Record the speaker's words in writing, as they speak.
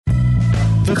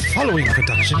The following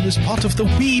production is part of the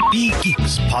We Be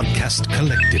Geeks podcast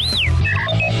collective.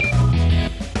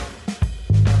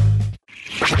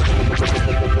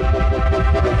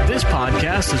 This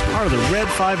podcast is part of the Red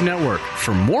 5 Network.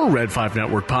 For more Red 5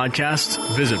 Network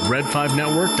podcasts, visit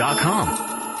red5network.com.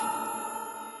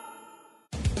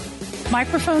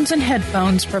 Microphones and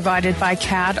headphones provided by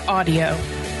CAD Audio.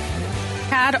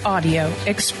 CAD Audio,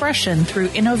 expression through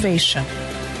innovation.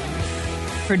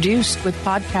 Produced with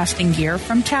podcasting gear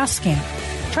from Tascam.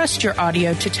 Trust your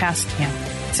audio to Tascam.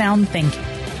 Sound thinking.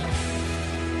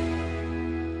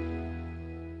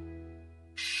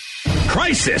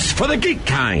 Crisis for the geek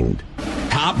kind.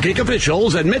 Top geek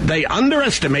officials admit they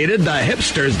underestimated the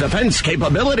hipsters' defense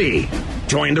capability.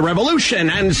 Join the revolution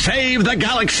and save the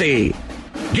galaxy.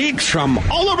 Geeks from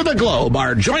all over the globe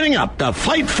are joining up to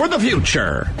fight for the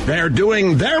future. They're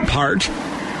doing their part.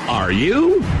 Are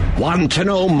you? Want to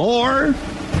know more?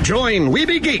 Join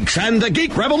Weeby Geeks and the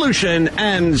Geek Revolution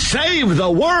and save the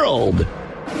world.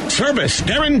 Service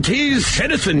guarantees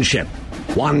citizenship.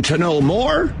 Want to know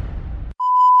more?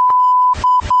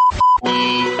 Do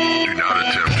not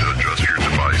attempt to adjust your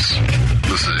device.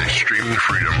 This is a streaming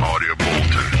freedom audio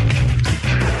bulletin.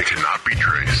 It cannot be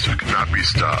traced, it cannot be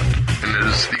stopped, and it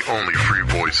is the only free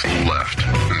voice left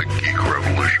in the Geek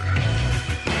Revolution.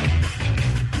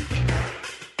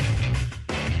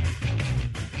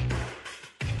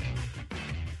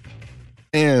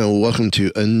 And welcome to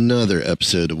another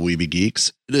episode of Weeby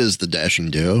Geeks. It is the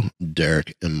Dashing Duo,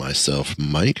 Derek and myself,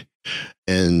 Mike.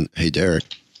 And hey, Derek.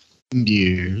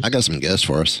 Yeah. I got some guests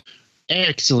for us.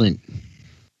 Excellent.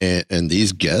 And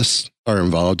these guests are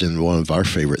involved in one of our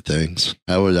favorite things.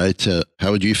 How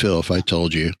would you feel if I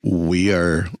told you we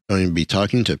are going to be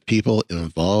talking to people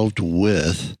involved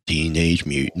with Teenage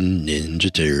Mutant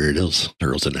Ninja Turtles,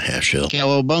 Turtles in a Half Shell?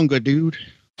 Cowabunga, dude.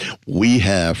 We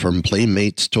have from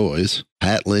Playmates Toys,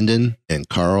 Pat Linden and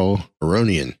Carl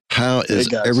Aronian. How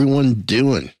is everyone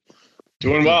doing?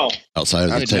 Doing well.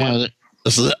 Outside of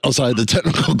the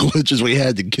technical glitches we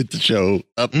had to get the show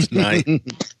up tonight.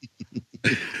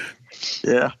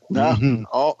 Yeah, no,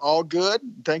 all good.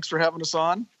 Thanks for having us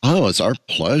on. Oh, it's our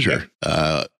pleasure.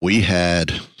 We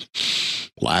had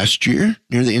last year,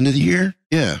 near the end of the year.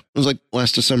 Yeah, it was like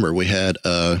last December. We had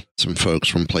some folks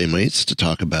from Playmates to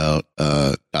talk about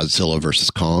Godzilla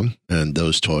versus Kong and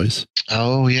those toys.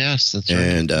 Oh, yes, that's right.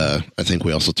 And I think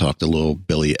we also talked a little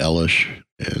Billie Eilish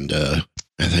and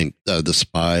I think the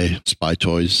spy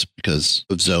toys because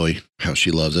of Zoe, how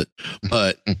she loves it.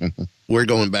 But we're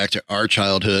going back to our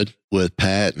childhood with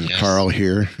Pat and Carl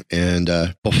here. And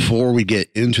before we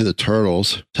get into the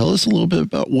Turtles, tell us a little bit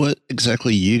about what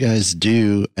exactly you guys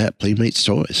do at Playmates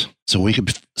Toys, so we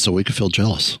could feel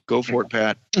jealous. Go for it,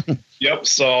 Pat. Yep.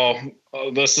 So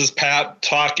this is Pat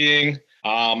talking.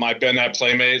 I've been at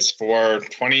Playmates for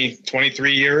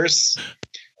 23 years.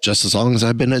 Just as long as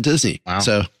I've been at Disney. Wow.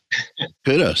 So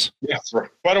kudos. Yeah, for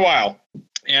quite a while.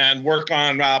 And work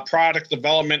on product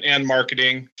development and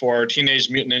marketing for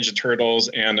Teenage Mutant Ninja Turtles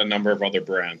and a number of other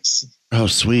brands. Oh,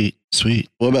 sweet.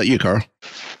 What about you, Carl?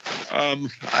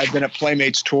 I've been at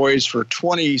Playmates Toys for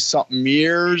 20-something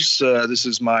years. This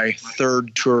is my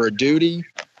third tour of duty.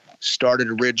 Started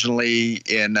originally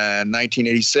in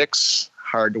 1986,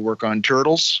 hired to work on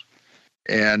Turtles.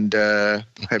 And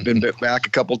have been back a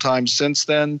couple times since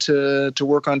then to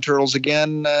work on Turtles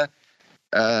again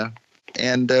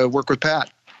and work with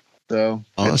Pat. So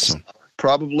awesome.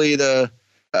 Probably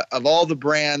of all the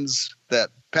brands that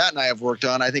Pat and I have worked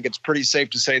on, I think it's pretty safe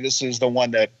to say this is the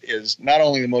one that is not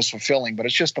only the most fulfilling, but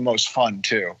it's just the most fun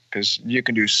too, because you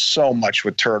can do so much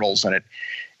with Turtles and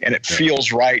it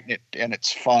feels right and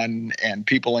it's fun and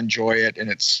people enjoy it and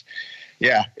it's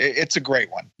a great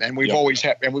one. And we've always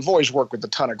worked with a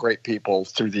ton of great people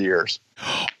through the years.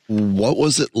 What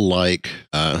was it like?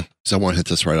 So I want to hit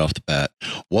this right off the bat.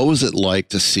 What was it like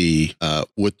to see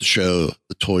with the show,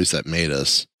 The Toys That Made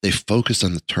Us, they focused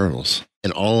on the Turtles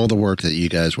and all the work that you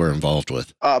guys were involved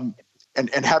with? And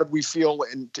how did we feel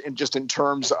in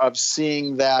terms of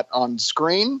seeing that on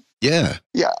screen? Yeah.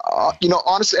 Yeah.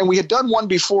 Honestly, and we had done one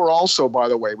before also, by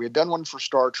the way. We had done one for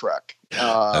Star Trek.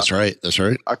 That's right.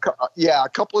 A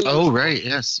couple of years. Oh, right.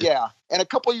 Yes. Yeah. And a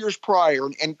couple of years prior.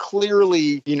 And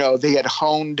clearly, they had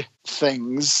honed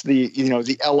things,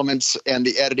 the elements and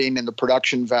the editing and the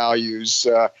production values.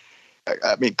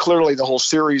 Clearly the whole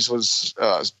series was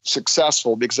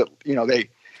successful because,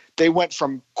 they went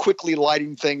from quickly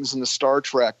lighting things in the Star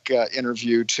Trek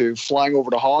interview to flying over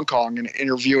to Hong Kong and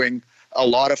interviewing a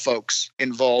lot of folks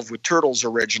involved with Turtles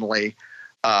originally.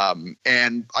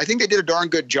 And I think they did a darn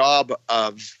good job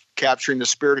of capturing the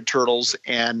spirit of Turtles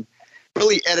and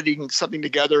really editing something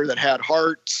together that had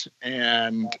heart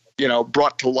and,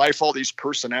 brought to life all these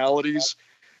personalities.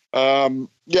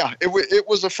 It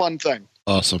was a fun thing.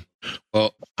 Awesome.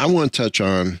 Well, I want to touch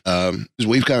on, because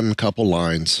we've gotten a couple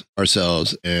lines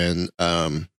ourselves, and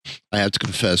I have to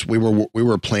confess, we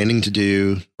were planning to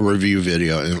do a review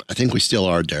video, and I think we still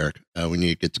are, Derek. We need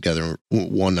to get together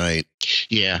one night,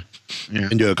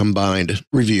 and do a combined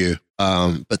review.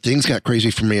 But things got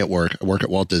crazy for me at work. I work at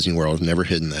Walt Disney World, never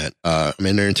hidden that. I'm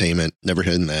in entertainment, never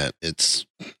hidden that. It's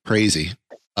crazy.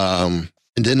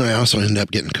 And then I also ended up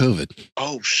getting COVID.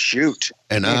 Oh, shoot.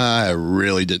 And I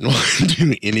really didn't want to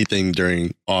do anything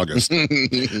during August.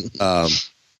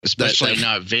 Especially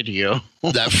not video.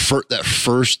 that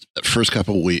first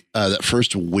couple of weeks, that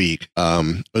first week,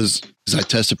 was because I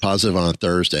tested positive on a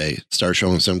Thursday, started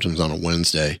showing symptoms on a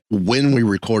Wednesday. When we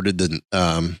recorded the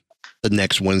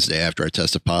next Wednesday after I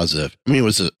tested positive, I mean, it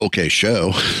was an okay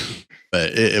show,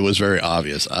 but it was very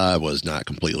obvious I was not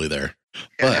completely there.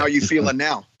 And how are you feeling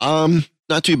now?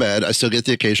 Not too bad. I still get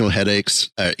the occasional headaches.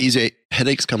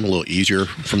 Headaches come a little easier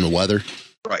from the weather,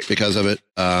 right? Because of it.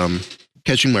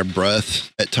 Catching my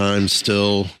breath at times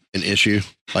still an issue.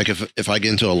 Like if I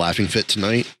get into a laughing fit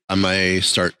tonight, I may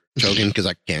start choking because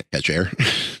I can't catch air.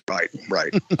 Right.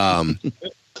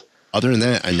 Other than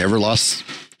that, I never lost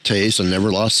taste. I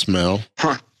never lost smell.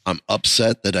 Huh. I'm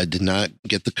upset that I did not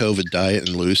get the COVID diet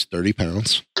and lose 30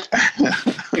 pounds.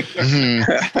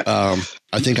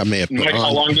 I think I may have put Mike, on.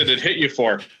 how long did it hit you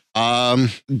for?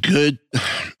 Good.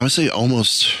 I would say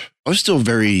almost. I was still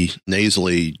very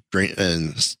nasally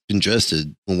and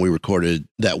congested when we recorded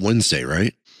that Wednesday,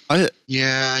 right?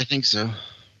 Yeah, I think so.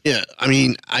 Yeah, I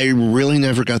mean, I really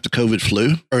never got the COVID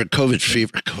flu or COVID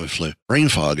fever. COVID flu. Brain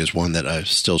fog is one that I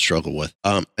still struggle with.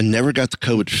 I never got the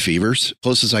COVID fevers.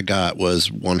 Closest I got was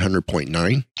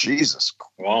 100.9. Jesus.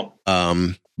 Wow.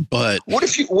 But what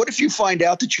if you find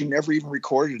out that you never even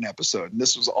recorded an episode and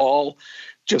this was all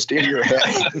just in your head?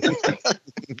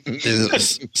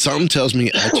 Something tells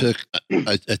me I took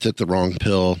the wrong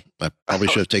pill. I probably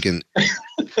should have taken.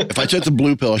 If I took the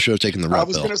blue pill, I should have taken the red pill. I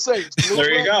was going to say, it's blue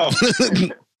there you go.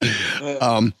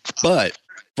 But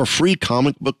for Free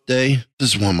Comic Book Day,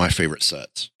 this is one of my favorite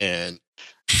sets, and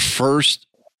first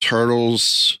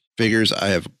Turtles figures I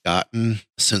have gotten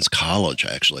since college,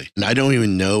 actually. And I don't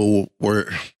even know what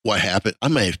happened. I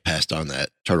may have passed on that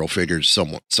turtle figures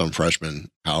some freshman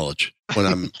college when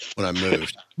I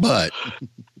moved. But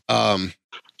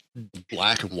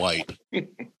black and white.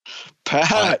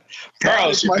 Pat,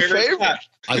 Charles, my your favorite. Pat.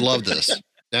 I love this.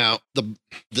 Now,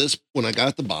 when I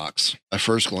got the box, I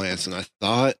first glanced and I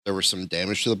thought there was some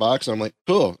damage to the box. I'm like,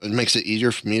 cool. It makes it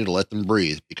easier for me to let them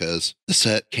breathe because the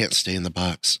set can't stay in the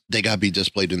box. They got to be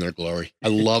displayed in their glory. I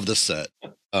love the set.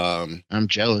 I'm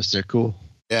jealous. They're cool.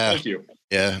 Yeah. Thank you.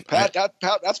 Yeah. Pat,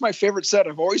 that's my favorite set.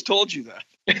 I've always told you that.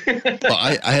 Well,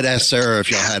 I had asked Sarah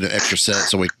if y'all had an extra set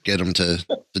so we could get them to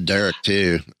Derek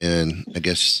too. And I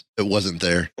guess it wasn't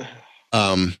there.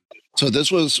 So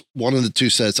this was one of the two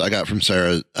sets I got from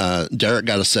Sarah. Derek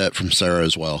got a set from Sarah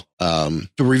as well to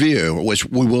review, which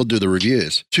we will do the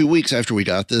reviews. 2 weeks after we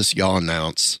got this, y'all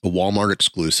announced a Walmart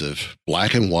exclusive,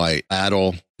 black and white,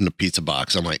 battle in the pizza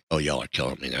box. I'm like, oh, y'all are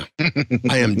killing me now.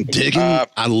 I am digging.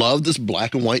 I love this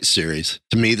black and white series.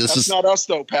 To me, this is not us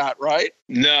though, Pat, right?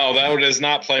 No, that is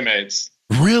not Playmates.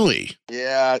 Really?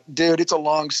 Yeah, dude, it's a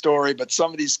long story, but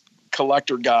some of these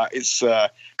collector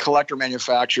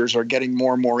manufacturers are getting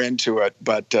more and more into it.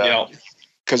 But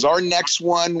because our next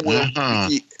one will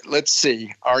be, let's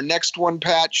see, our next one,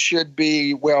 Pat, should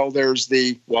be, there's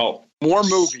the more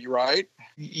movie, right?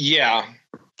 Yeah.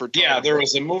 There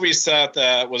was a movie set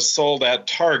that was sold at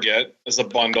Target as a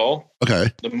bundle. Okay.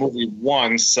 The movie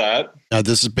one set. Now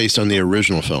this is based on the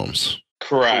original films.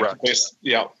 Correct.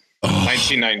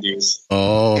 1990s.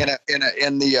 Oh.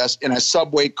 In a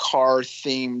subway car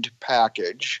themed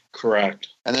package. Correct.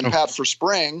 And then Pat, for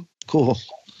spring. Cool.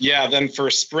 Yeah, then for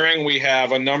spring we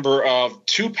have a number of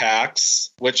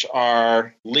 2-packs, which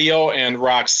are Leo and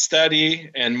Rocksteady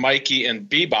and Mikey and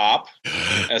Bebop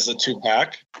as a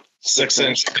 2-pack.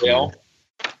 6-inch scale.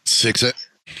 6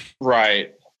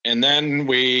 Right. And then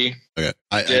we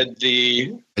did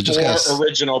the 4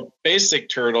 original basic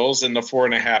turtles in the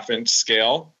 4.5-inch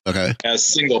scale. Okay. As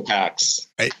single packs.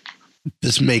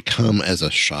 This may come as a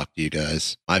shock to you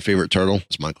guys. My favorite turtle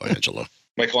is Michelangelo.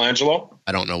 Michelangelo?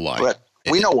 I don't know why. But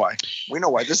we know why.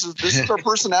 This is our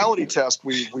personality test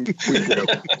we do.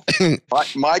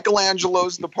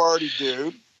 Michelangelo's the party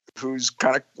dude who's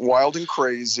kind of wild and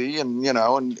crazy,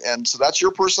 and so that's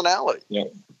your personality. Yeah.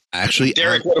 Actually,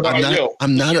 Derek, what about you?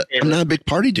 I'm not a big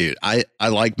party dude. I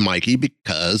like Mikey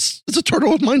because it's a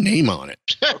turtle with my name on it.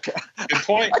 Okay. Good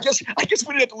point. I guess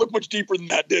we didn't have to look much deeper than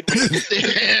that, did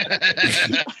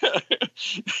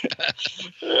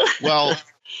we? Well,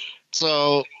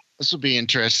 so this will be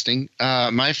interesting.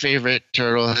 My favorite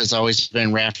turtle has always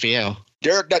been Raphael.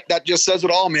 Derek, that just says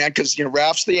it all, man. Because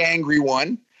Raph's the angry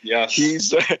one. Yes.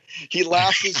 He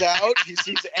lashes out. He's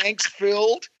angst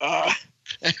filled.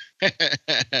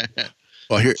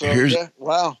 Well, here's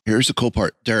the cool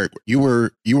part. Derek, you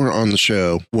were on the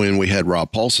show when we had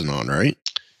Rob Paulson on, right?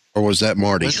 Or was that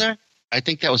Marty? Was there? I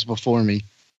think that was before me.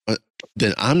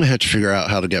 Then I'm gonna have to figure out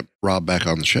how to get Rob back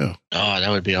on the show. Oh, that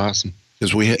would be awesome.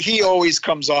 Because he always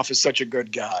comes off as such a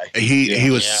good guy.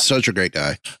 He was such a great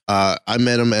guy. I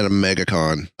met him at a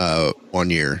MegaCon 1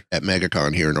 year at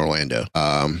MegaCon here in Orlando.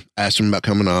 Asked him about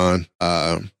coming on.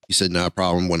 He said, no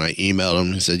problem. When I emailed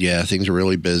him, he said, yeah, things are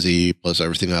really busy, plus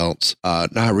everything else.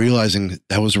 Not realizing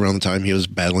that was around the time he was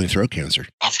battling throat cancer.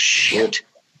 Oh, shit.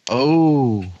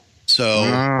 Oh.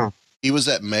 So he was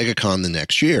at MegaCon the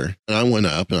next year, and I went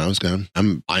up and I was going,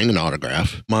 I'm buying an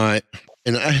autograph.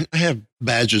 And I have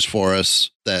badges for us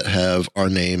that have our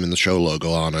name and the show logo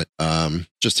on it,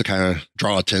 just to kind of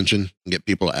draw attention and get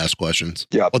people to ask questions.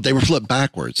 Yeah. But they were flipped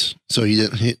backwards. So he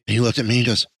looked at me and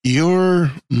goes,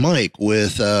 "You're Mike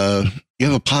with, you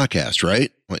have a podcast,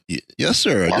 right?" I went, "Yes,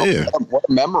 sir, I do." What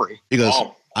a memory. He goes,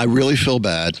 "I really feel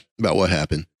bad about what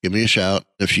happened. Give me a shout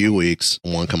in a few weeks. I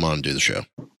want to come on and do the show."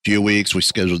 Few weeks, we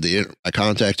scheduled I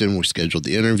contacted him. We scheduled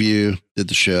the interview, did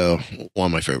the show. One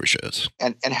of my favorite shows.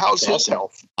 And how's his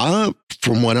health?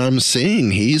 From what I'm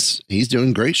seeing, he's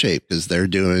doing great shape because they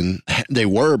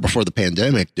were before the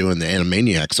pandemic doing the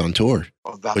Animaniacs on tour,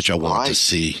 which I want to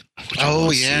see.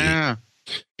 Oh yeah.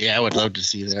 Yeah, I would love to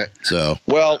see that. So,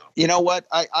 well, you know what?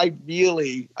 I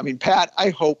really, Pat,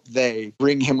 I hope they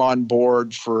bring him on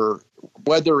board for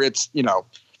whether it's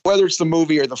the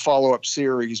movie or the follow-up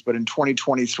series, but in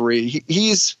 2023,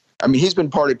 he's been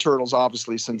part of Turtles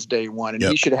obviously since day one, and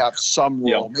he should have some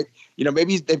role. Yep.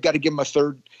 Maybe they've got to give him a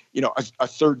third, a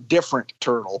third different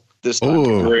turtle this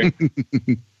time.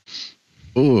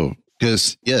 Ooh,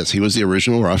 because yes, he was the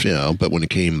original Raphael, but when it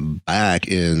came back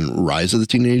in Rise of the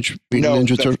Teenage Mutant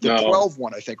Ninja Turtles, the 12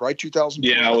 one, I think, right? 2012.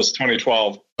 Yeah, it was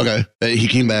 2012. Okay, he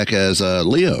came back as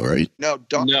Leo, right? No,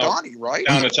 Donnie, right?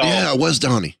 Donatello. Yeah, it was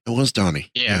Donnie.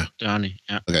 Yeah, Donnie.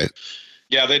 Yeah. Okay.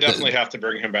 Yeah, they definitely have to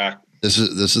bring him back. This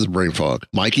is brain fog.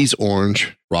 Mikey's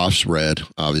orange, Roth's red,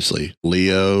 obviously.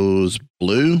 Leo's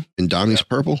blue, and Donnie's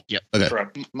purple. Yep. Okay.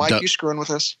 Correct. Mike, you screwing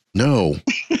with us? No.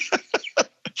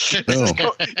 No.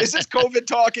 Is this COVID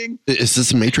talking? Is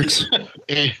this a Matrix?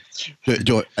 I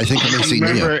think I may see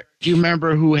Neo. Do you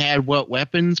remember who had what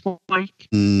weapons, Mike?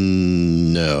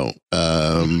 No.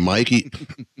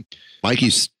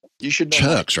 Mikey's you should know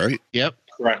Chuck's, right? Yep.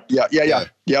 Correct. Yeah.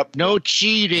 Yep. No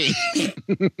cheating.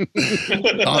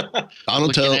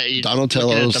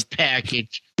 Donatello's the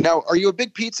package. Now, are you a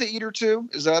big pizza eater too?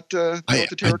 Is that the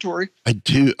territory? I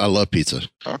do. I love pizza.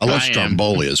 Okay. I love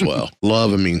Stromboli as well.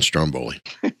 Love a mean Stromboli.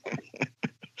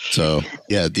 So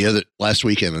yeah, last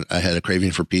weekend I had a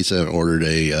craving for pizza and ordered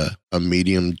a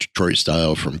medium Detroit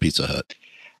style from Pizza Hut.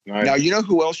 Nice. Now, you know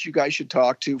who else you guys should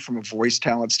talk to from a voice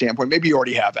talent standpoint? Maybe you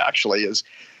already have, actually, is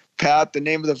Pat, the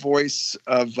name of the voice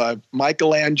of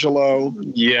Michelangelo.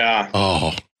 Yeah.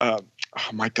 Oh.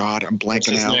 My God, I'm blanking What's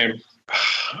his out. name?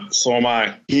 So am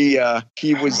I. He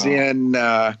was in.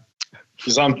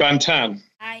 He's on Ben 10.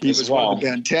 He was one of the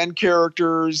Ben 10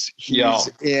 characters. He's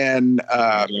in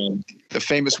the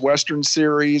famous Western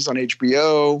series on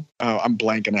HBO. I'm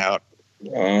blanking out.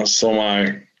 So am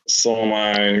I.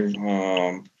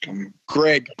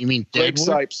 Greg. You mean Greg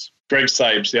Sipes? Greg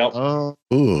Sipes, yep. Oh,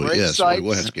 yes. Sipes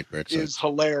we'll have to get Greg Sipes. Is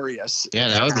hilarious. Yeah,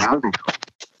 that would be.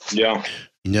 Yeah.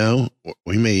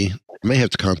 We may have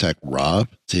to contact Rob,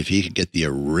 see if he could get the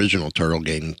original Turtle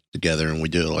gang together and we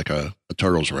do like a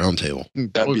Turtles roundtable.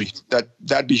 That'd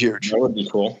be huge. That would be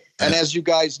cool. And as you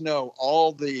guys know,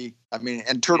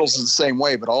 and Turtles is the same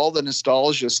way, but all the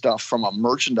nostalgia stuff from a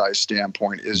merchandise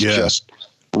standpoint is just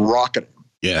rocketing.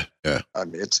 Yeah.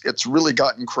 It's really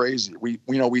gotten crazy. We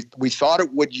thought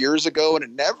it would years ago, and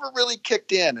it never really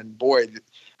kicked in. And boy,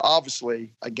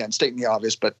 obviously, again, stating the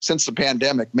obvious, but since the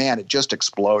pandemic, man, it just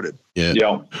exploded.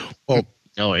 Yeah. Well,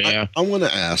 oh yeah. I want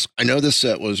to ask. I know this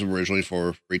set was originally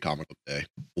for Free Comic Book Day.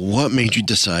 What made you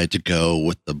decide to go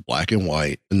with the black and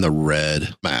white and the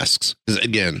red masks? Because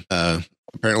again,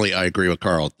 apparently, I agree with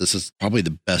Carl. This is probably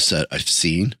the best set I've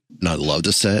seen, and I love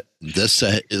the set. This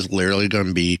set is literally going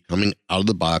to be coming out of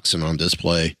the box and on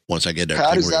display once I get everything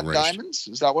Pat, is that rearranged. diamonds?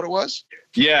 Is that what it was?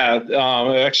 Yeah.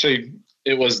 Actually,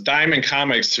 it was Diamond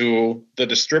Comics who, the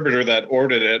distributor that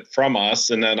ordered it from us,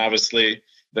 and then obviously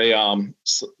they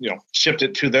shipped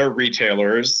it to their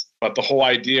retailers. But the whole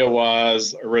idea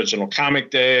was original comic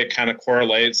day. It kind of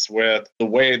correlates with the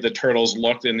way the Turtles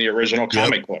looked in the original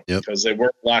comic book, because they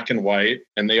were black and white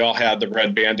and they all had the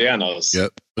red bandanas.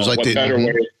 Yep. It was like what better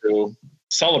way to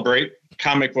celebrate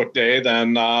comic book day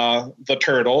than the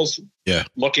Turtles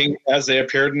looking as they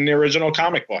appeared in the original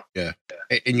comic book. Yeah.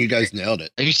 And you guys nailed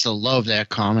it. I used to love that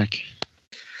comic.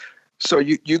 So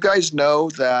you guys know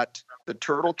that the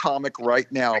Turtle comic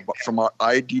right now from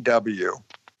IDW,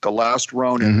 The Last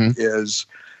Ronin, is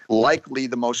likely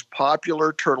the most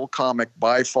popular Turtle comic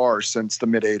by far since the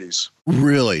mid-'80s.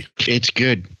 Really? It's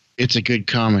good. It's a good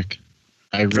comic.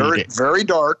 I read it. Very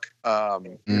dark.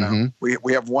 You know,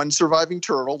 we have one surviving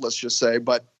turtle, let's just say,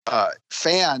 but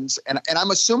fans, and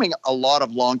I'm assuming a lot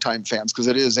of longtime fans, because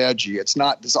it is edgy. This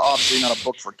is obviously not a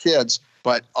book for kids,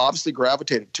 but obviously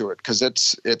gravitated to it because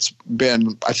it's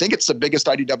been, I think it's the biggest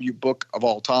IDW book of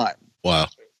all time. Wow.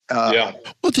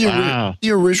 Well,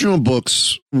 the original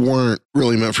books weren't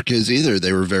really meant for kids either.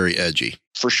 They were very edgy.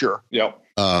 For sure. Yep.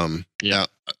 Yeah.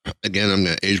 Again, I'm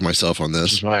going to age myself on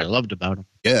this. That's what I loved about them.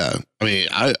 Yeah. I mean,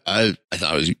 I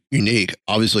thought it was unique.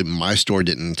 Obviously, my store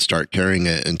didn't start carrying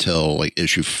it until like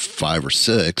issue 5 or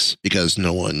 6 because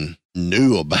no one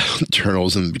knew about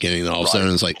Turtles in the beginning. And all of a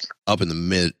sudden, it's like up in the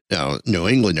mid New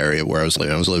England area where I was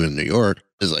living in New York.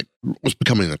 Is like was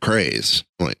becoming a craze.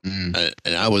 Like, and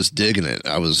I was digging it.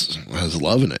 I was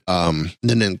loving it.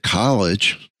 Then in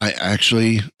college, I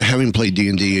actually, having played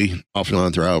D&D off and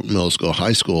on throughout middle school,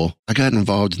 high school, I got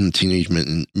involved in the Teenage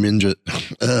Mutant Ninja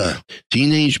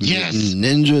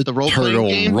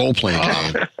Turtle role-playing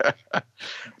game.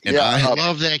 And I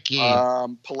love that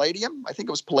game. Palladium? I think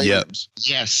it was Palladium.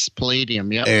 Yes,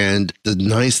 Palladium. Yep. And the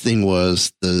nice thing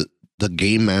was the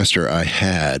game master I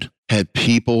had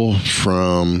people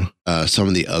from some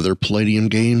of the other Palladium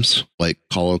games, like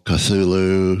Call of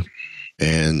Cthulhu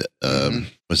and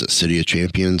was it City of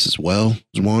Champions as well?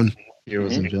 Was one.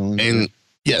 Heroes and Villains. And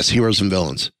yes, Heroes and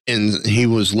Villains. And he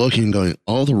was looking, going,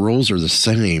 all the rules are the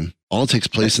same. All takes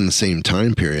place in the same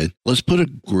time period. Let's put a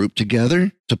group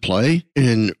together to play.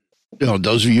 And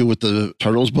those of you with the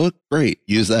Turtles book, great,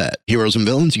 use that. Heroes and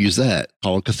Villains, use that.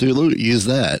 Call of Cthulhu, use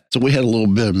that. So we had a little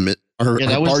bit of our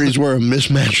parties were a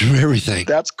mismatch of everything.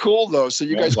 That's cool though. So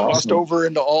you guys crossed over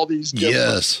into all these different.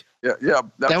 Yes. Yeah.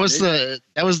 That was the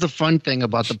fun thing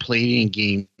about the Palladium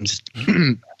games.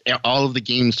 All of the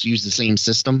games use the same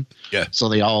system. Yeah. So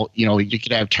they all, you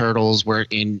could have Turtles where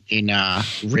in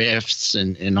Rifts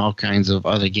and all kinds of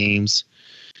other games.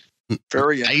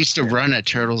 Very. I used to run a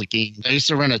Turtles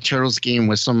game.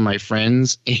 With some of my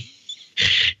friends.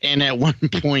 And at one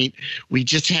point, we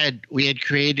had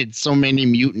created so many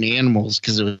mutant animals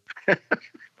because it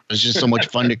was just so much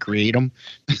fun to create them.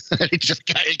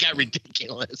 It got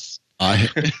ridiculous.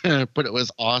 But it was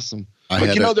awesome.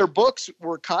 But their books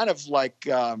were kind of like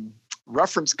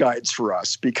reference guides for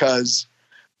us because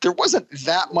there wasn't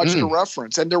that much to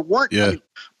reference, and there weren't. Yeah. I mean,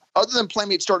 other than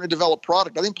Playmate starting to develop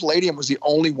product, I think Palladium was the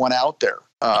only one out there.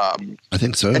 I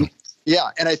think so. And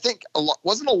I think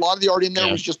wasn't a lot of the art in there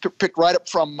was just picked right up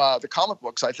from the comic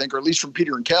books, I think, or at least from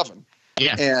Peter and Kevin.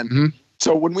 Yeah. And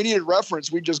so when we needed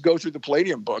reference, we'd just go through the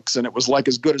Palladium books, and it was like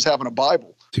as good as having a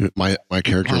Bible. My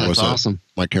character was awesome.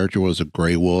 My character was a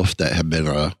gray wolf that had been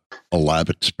a lab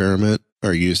experiment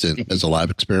or used it as a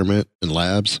lab experiment in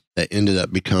labs that ended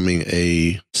up becoming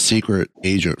a secret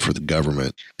agent for the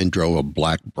government and drove a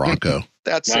black Bronco.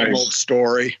 That's an old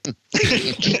story.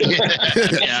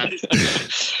 Yeah.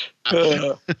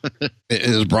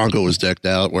 His Bronco was decked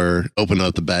out where opened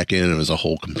up the back end and it was a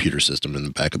whole computer system in the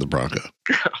back of the Bronco.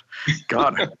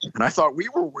 God, and I thought we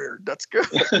were weird. That's good.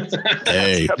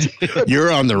 Hey,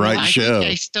 you're on the right show.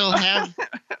 I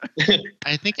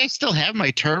think I still have my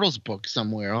Turtles book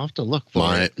somewhere. I'll have to look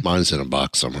for it. Mine's in a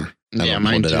box somewhere. I haven't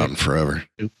mine pulled it too. out in forever.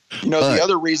 The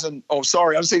other reason. Oh,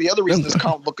 sorry. I would say the other reason this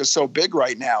comic book is so big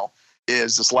right now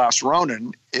is this Last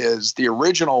Ronin is the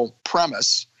original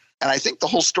premise. And I think the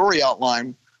whole story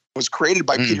outline was created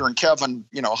by Peter and Kevin,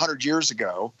 100 years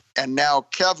ago. And now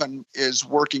Kevin is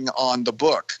working on the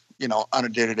book, on a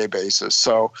day-to-day basis.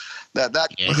 So that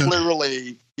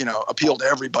clearly, appealed to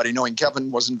everybody, knowing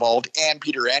Kevin was involved and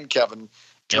Peter and Kevin in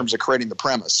terms of creating the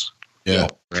premise. Yeah.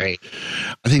 Right.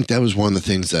 I think that was one of the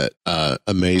things that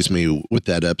amazed me with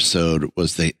that episode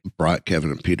was they brought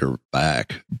Kevin and Peter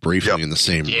back briefly in the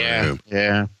same room.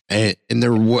 Yeah. And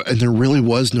there really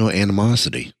was no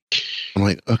animosity. I'm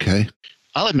like, okay.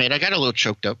 I'll admit, I got a little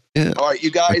choked up. Yeah. All right,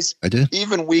 you guys. I did.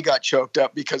 Even we got choked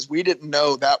up because we didn't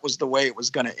know that was the way it was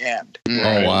going to end.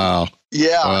 Oh, wow.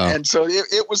 Yeah, Wow. and so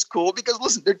it was cool because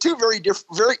listen, they're two very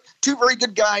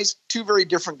good guys, two very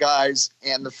different guys,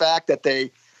 and the fact that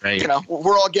they, Right.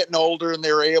 we're all getting older, and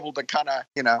they were able to kind of,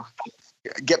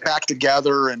 get back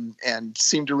together and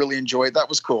seem to really enjoy it. That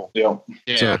was cool. Yeah.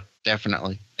 Yeah, So-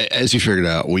 definitely. As you figured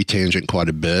out, we tangent quite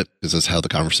a bit because that's how the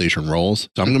conversation rolls.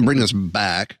 So I'm going to bring this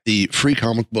back. The Free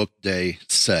Comic Book Day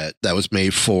set that was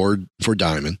made for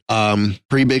Diamond.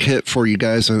 Pretty big hit for you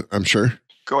guys, I'm sure.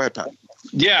 Go ahead, Pat.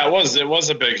 Yeah, it was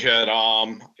a big hit.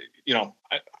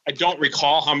 I don't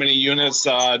recall how many units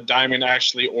Diamond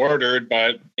actually ordered,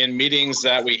 but in meetings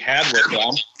that we had with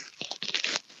them,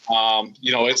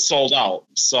 it sold out.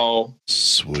 So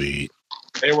Sweet.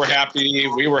 they were happy,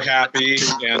 we were happy,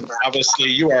 and obviously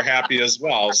you are happy as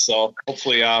well. So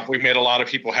hopefully we made a lot of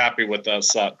people happy with that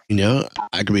set.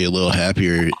 I could be a little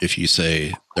happier if you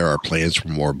say there are plans for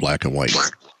more black and white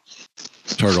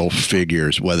turtle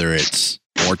figures, whether it's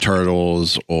more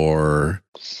turtles or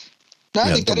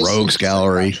I think the that is Rogues safe to say,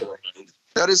 Gallery. actually.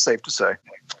 That is safe to say.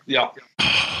 Yeah.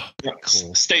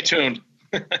 Stay tuned.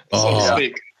 So Oh. to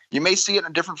speak. You may see it in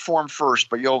a different form first,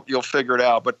 but you'll figure it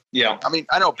out. But Yeah. I mean,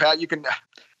 I know, Pat, you can.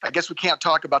 I guess we can't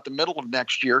talk about the middle of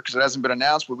next year because it hasn't been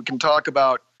announced, but we can talk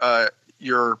about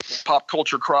your pop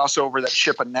culture crossover that's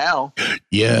shipping now.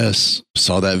 Yes,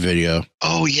 saw that video.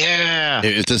 Oh yeah.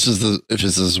 If this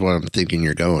is what I'm thinking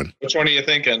you're going, Which one are you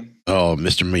thinking? oh,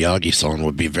 Mr. Miyagi-san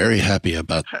would be very happy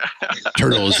about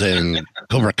Turtles and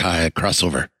Cobra Kai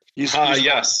crossover. He's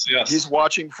Yes. he's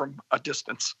watching from a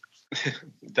distance.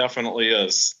 Definitely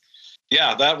is.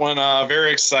 Yeah, that one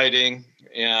very exciting,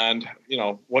 and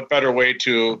what better way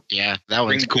to Yeah, that bring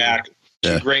one's cool. back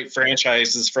Yeah. two great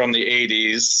franchises from the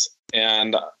 80s,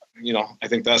 and I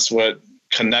think that's what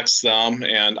connects them.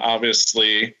 And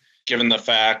obviously, given the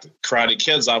fact Karate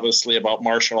Kid's obviously about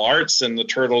martial arts and the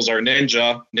Turtles are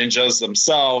ninjas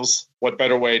themselves, what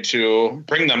better way to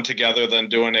bring them together than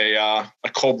doing a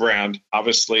co-brand?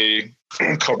 Obviously,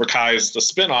 Cobra Kai is the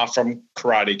spinoff from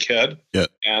Karate Kid. Yeah.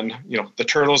 And, the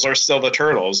Turtles are still the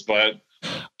Turtles, but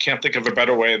can't think of a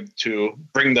better way to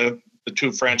bring the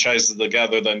two franchises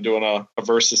together than doing a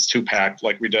versus 2-pack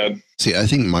like we did. See, I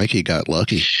think Mikey got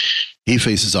lucky. He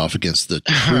faces off against the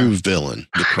true villain,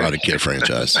 the Karate Kid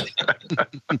franchise.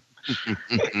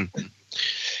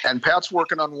 And Pat's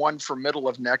working on one for middle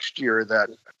of next year that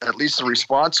at least the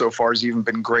response so far has even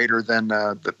been greater than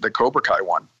the Cobra Kai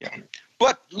one.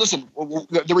 But listen,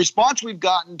 the response we've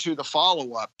gotten to the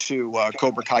follow-up to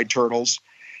Cobra Kai Turtles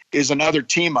is another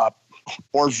team-up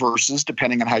or versus,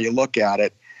 depending on how you look at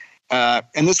it.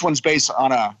 And this one's based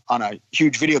on a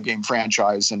huge video game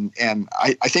franchise. And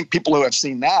I think people who have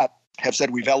seen that have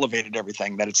said we've elevated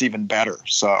everything, that it's even better.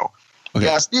 So, Okay.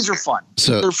 yes, these are fun.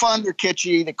 So- They're fun. They're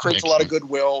kitschy. It creates a lot of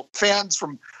goodwill. Fans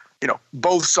from,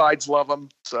 both sides love them.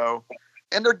 So,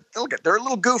 and they're a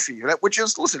little goofy, which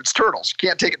is, listen, it's Turtles. You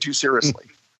can't take it too seriously.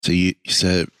 So you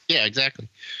said, Yeah, exactly.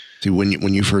 see, when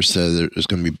you first said there was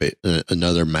going to be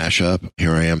another mashup,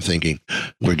 here I am thinking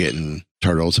we're getting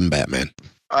Turtles and Batman.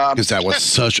 Because that was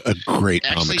such a great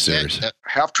comic series.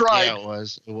 Have tried. Yeah,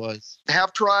 it was.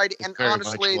 Have tried, and very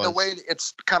honestly, much the was. way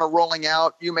it's kind of rolling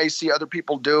out, you may see other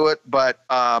people do it, but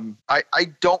I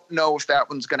don't know if that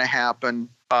one's going to happen.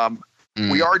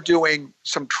 We are doing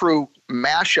some true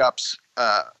mashups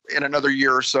in another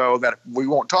year or so that we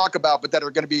won't talk about, but that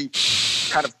are going to be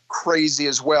kind of crazy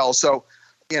as well. So,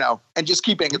 and just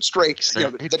keeping it straight,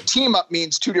 the team up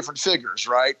means two different figures,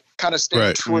 right? Kind of staying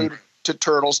Right. true to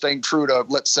Turtles, staying true to,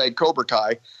 let's say, Cobra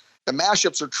Kai. The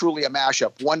mashups are truly a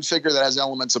mashup, one figure that has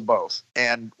elements of both.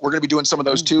 And we're going to be doing some of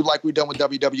those too, like we've done with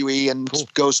WWE and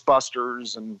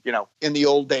Ghostbusters and, in the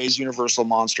old days, Universal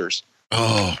Monsters.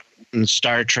 Oh, And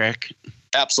Star Trek.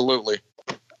 Absolutely.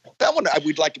 That one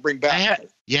we'd like to bring back.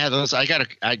 Those I gotta.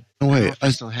 no, wait.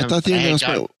 I still have- thought the I had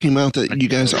announcement came out that you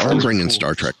guys are bringing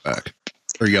Star Trek back.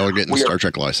 Or y'all are getting the We are. Star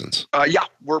Trek license. Yeah,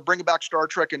 we're bringing back Star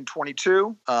Trek in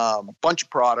 22, bunch of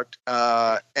product,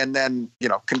 and then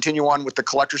continue on with the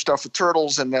collector stuff with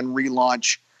Turtles, and then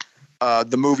relaunch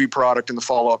the movie product and the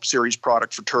follow-up series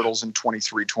product for Turtles in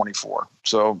 23, 24.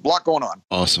 So a lot going on.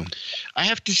 Awesome. I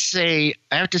have to say,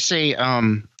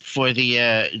 for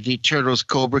the Turtles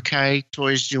Cobra Kai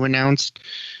toys you announced,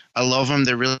 I love them.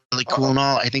 They're really, really cool and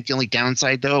all. I think the only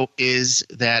downside, though, is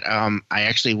that I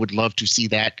actually would love to see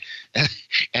that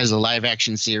as a live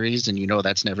action series, and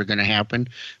that's never going to happen.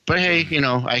 But hey,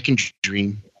 I can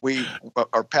dream. We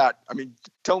are Pat. I mean,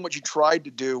 tell them what you tried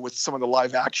to do with some of the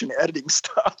live action editing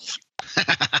stuff.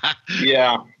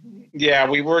 Yeah,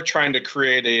 we were trying to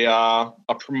create a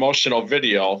promotional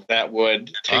video that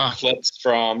would take clips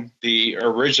from the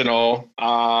original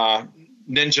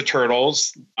Ninja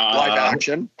Turtles live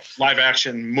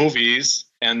action movies,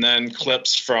 and then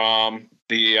clips from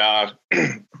the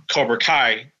Cobra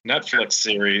Kai Netflix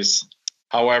series.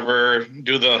 However,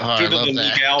 due to the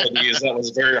legalities, that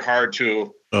was very hard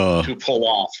to pull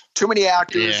off. Too many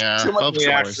actors, too many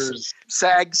actors,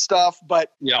 SAG stuff.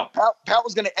 But yeah, Pat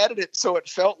was going to edit it so it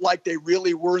felt like they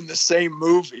really were in the same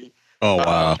movie. Oh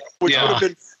wow! Which would have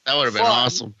been been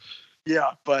awesome.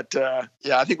 Yeah, but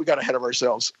I think we got ahead of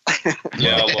ourselves.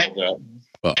 Yeah, a little bit.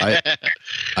 Well,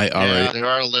 I already there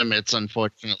are limits,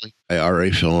 unfortunately. I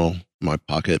already feel my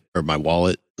pocket or my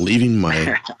wallet leaving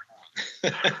my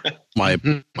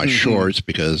my shorts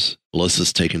because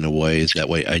Alyssa's taken away. That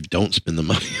way I don't spend the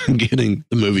money on getting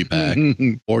the movie pack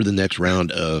or the next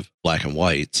round of black and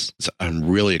whites. So I'm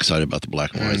really excited about the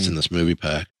black and whites in this movie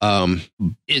pack.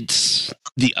 It's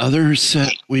the other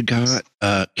set we got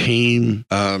came.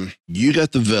 You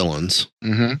got the villains.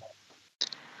 Mm-hmm.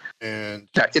 And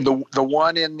in the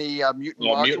one in the mutant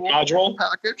module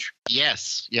package.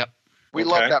 Yes. Yep. We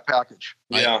love that package.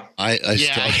 Yeah. I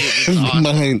still have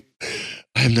mine.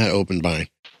 I have not opened mine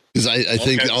because I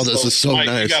think all this is so Mike,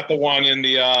 nice. You got the one in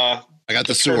the I got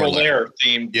the sewer lair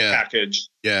themed package.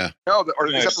 Yeah. No, or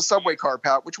is that the subway car,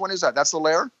 Pat? Which one is that? That's the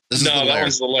lair? That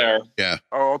one's the lair. Yeah.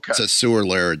 Oh, okay. It's a sewer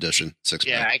lair edition.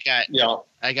 6-pack.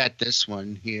 I got this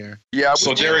one here. Yeah.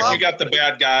 So Derek, you got the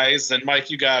bad guys, and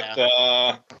Mike, you got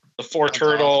the four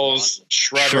turtles,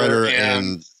 Shredder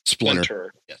and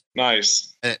Splinter. Yes.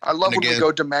 Nice. I love when we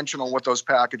go dimensional with those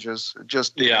packages. It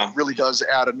just really does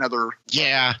add another.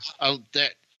 Yeah.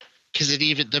 Because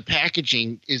the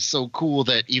packaging is so cool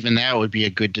that even that would be a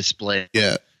good display.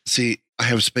 Yeah. See, I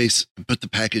have space. Put the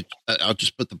package. I'll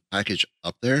just put the package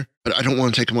up there, but I don't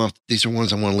want to take them off. These are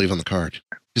ones I want to leave on the card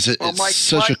because it's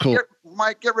such a cool.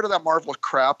 Mike, get rid of that Marvel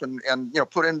crap and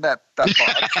put in that box.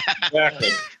 Exactly.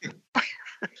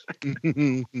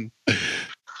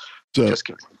 So, just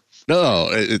kidding.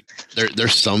 No,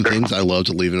 there's some things I love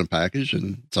to leave in a package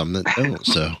and some that don't.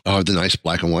 So, the nice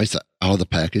black and whites out of the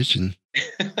package and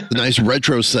the nice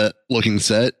retro looking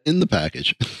set in the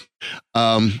package.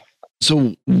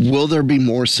 So will there be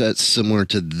more sets similar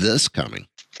to this coming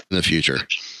in the future?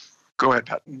 Go ahead,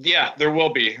 Pat. Yeah, there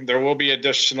will be. There will be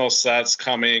additional sets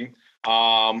coming.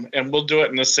 And we'll do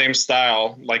it in the same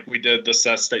style like we did the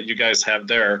sets that you guys have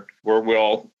there, where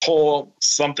we'll pull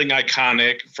something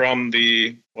iconic from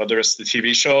whether it's the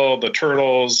TV show, the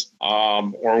Turtles,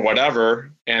 or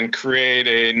whatever, and create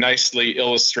a nicely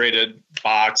illustrated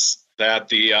box that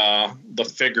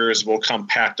the figures will come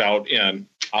packed out in,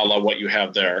 a la what you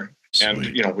have there.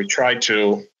 Sweet. And we try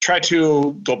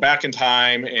to go back in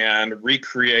time and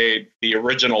recreate the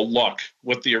original look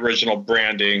with the original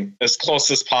branding as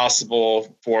close as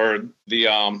possible for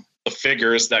the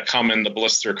figures that come in the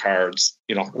blister cards.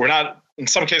 In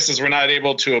some cases we're not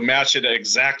able to match it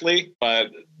exactly,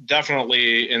 but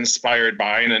definitely inspired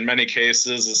by, and in many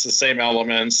cases it's the same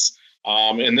elements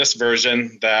in this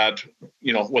version that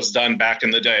was done back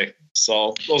in the day.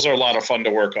 So those are a lot of fun to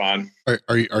work on.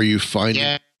 Are you finding?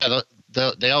 Yeah,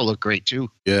 they all look great too.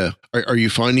 Yeah. Are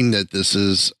you finding that this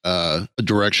is a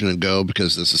direction to go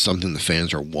because this is something the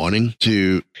fans are wanting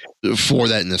for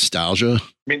that nostalgia? I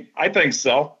mean, I think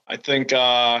so. I think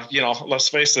let's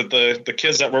face it, the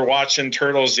kids that were watching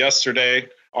Turtles yesterday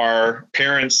are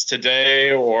parents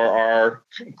today or are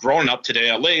grown up today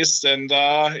at least. And,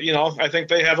 I think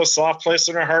they have a soft place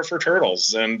in their heart for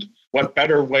Turtles. And what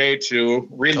better way to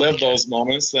relive those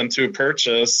moments than to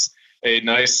purchase a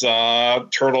nice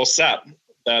turtle set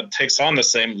that takes on the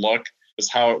same look as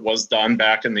how it was done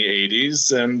back in the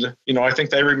 80s. And, I think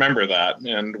they remember that.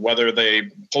 And whether they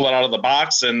pull it out of the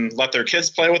box and let their kids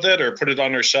play with it or put it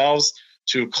on their shelves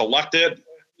to collect it,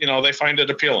 they find it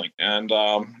appealing. And,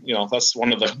 that's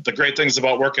one of the great things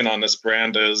about working on this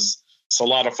brand is it's a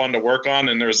lot of fun to work on.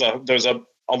 And there's a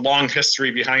long history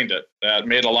behind it that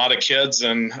made a lot of kids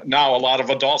and now a lot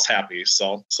of adults happy.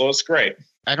 So it's great.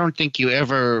 I don't think you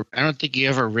ever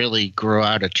really grow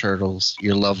out of Turtles,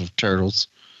 your love of Turtles.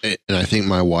 And I think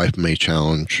my wife may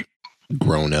challenge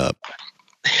grown up.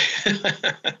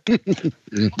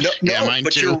 No, mine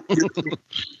but too.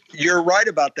 you're right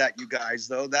about that, you guys,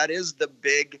 though. That is the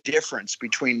big difference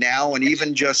between now and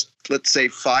even just, let's say,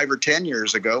 5 or 10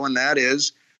 years ago, and that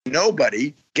is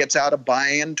nobody gets out of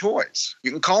buying toys.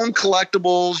 You can call them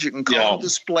collectibles, you can call them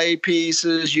display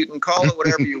pieces, you can call it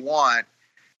whatever you want.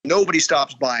 Nobody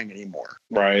stops buying anymore.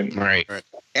 Right.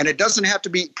 And it doesn't have to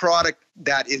be product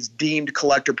that is deemed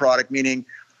collector product, meaning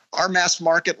our mass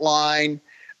market line,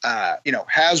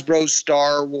 Hasbro's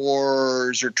Star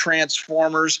Wars or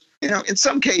Transformers. In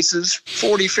some cases,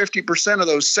 40, 50% of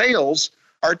those sales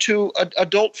are to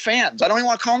adult fans. I don't even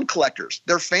want to call them collectors.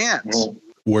 They're fans.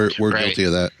 We're Right. guilty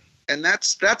of that. And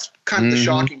that's kind of the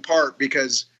shocking part,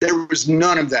 because there was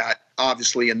none of that,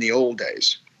 obviously, in the old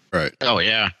days. Right. Oh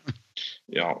yeah.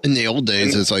 Yeah. In the old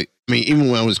days, it's like, I mean, even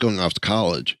when I was going off to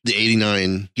college, the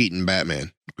 89 Keaton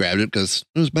Batman, grabbed it because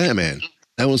it was Batman.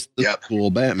 That was the cool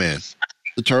Batman.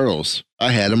 The Turtles,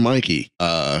 I had a Mikey.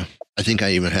 I think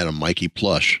I even had a Mikey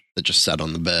plush that just sat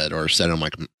on the bed or sat on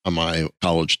my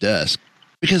college desk,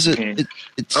 because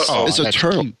it's a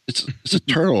turtle. Cute. It's a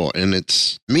turtle, and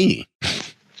it's me.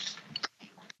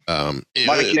 Mikey,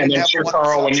 And you I'm have sure, one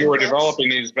Carl, when you were Celtic developing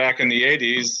these back in the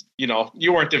 80s,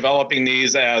 you weren't developing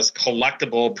these as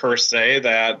collectible per se,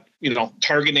 that,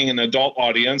 targeting an adult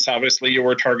audience. Obviously, you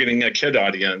were targeting a kid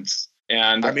audience.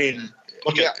 And I mean,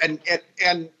 look yeah, at,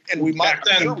 and we might. Back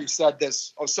then- I'm sure we said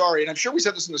this. Oh, sorry, and I'm sure we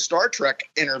said this in the Star Trek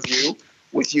interview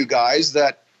with you guys,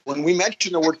 that when we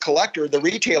mentioned the word collector, the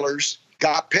retailers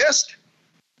got pissed.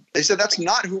 They said, "That's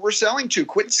not who we're selling to.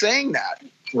 Quit saying that."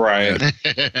 right.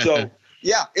 So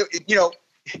yeah,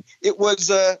 it was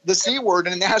the C word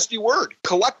and a nasty word,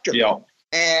 collector. Yeah.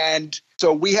 And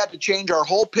so we had to change our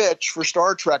whole pitch for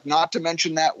Star Trek not to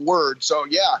mention that word. So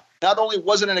yeah, not only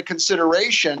wasn't it a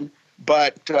consideration,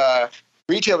 but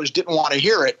retailers didn't want to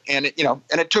hear it, and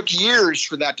it took years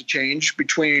for that to change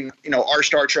between our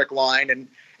Star Trek line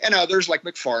and others like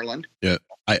McFarlane. Yeah,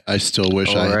 I still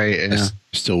wish I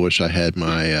still wish I had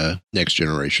my Next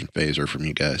Generation phaser from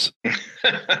you guys.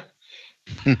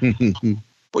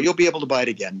 Well, you'll be able to buy it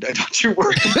again. Don't you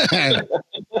worry.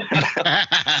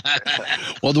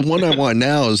 Well, the one I want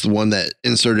now is the one that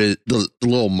inserted the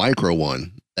little micro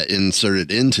one that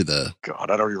inserted into the.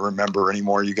 God, I don't even remember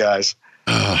anymore, you guys.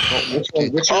 Which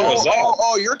year was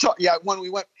that? You're talking. Yeah, when we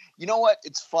went. You know what?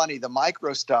 It's funny. The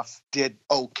micro stuff did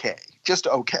okay, just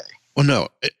okay. Well, no,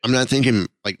 I'm not thinking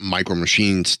like Micro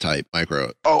Machines type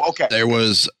micro. Oh, okay. There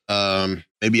was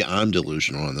maybe I'm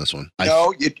delusional on this one.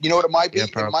 No, you know what it might be? Yeah,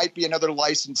 It might be another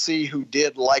licensee who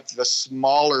did like the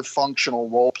smaller functional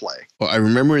role play. Well, I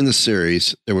remember in the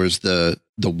series there was the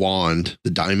wand, the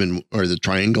diamond or the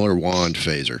triangular wand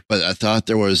phaser, but I thought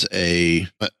there was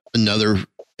another.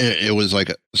 It was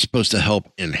like supposed to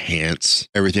help enhance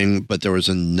everything, but there was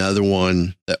another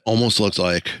one that almost looked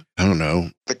like, I don't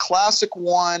know. The classic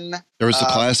one. There was the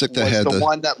classic that was had the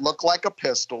one that looked like a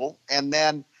pistol, and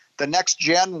then the next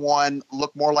gen one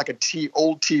looked more like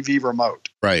old TV remote.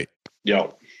 Right.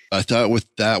 Yeah. I thought with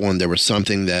that one there was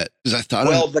something that, because I thought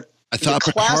I thought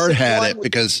the Picard classic had one it was-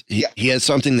 because he had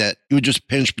something that he would just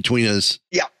pinch between his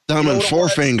thumb You know and what it was?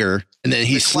 forefinger, and then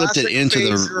he The slipped it classic into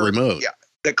the phaser- remote. Yeah.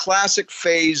 The classic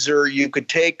phaser, you could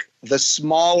take the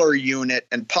smaller unit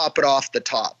and pop it off the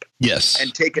top Yes.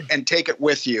 and take it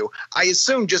with you. I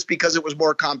assume just because it was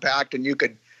more compact and you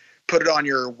could put it on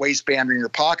your waistband or in your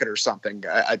pocket or something.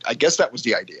 I guess that was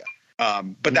the idea.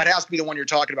 But that has to be the one you're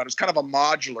talking about. It's kind of a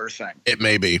modular thing. It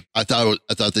may be. I thought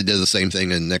they did the same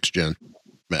thing in Next Gen.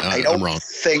 I don't I'm wrong.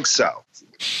 think so.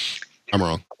 I'm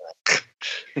wrong.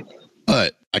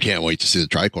 But I can't wait to see the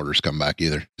tricorders come back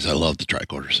either, because I love the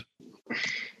tricorders.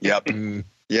 Yep.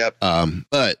 Yep.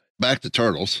 But back to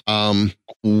Turtles.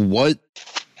 What's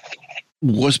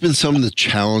been some of the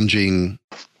challenging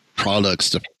products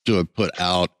to have put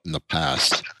out in the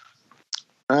past?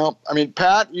 Well, I mean,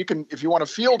 Pat, you can, if you want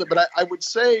to field it, but I would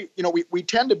say, we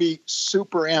tend to be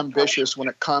super ambitious when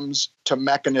it comes to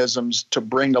mechanisms to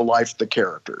bring to life the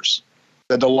characters,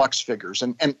 the deluxe figures.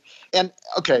 And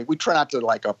okay, we try not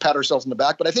to pat ourselves in the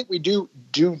back, but I think we do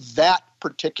that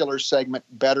particular segment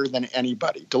better than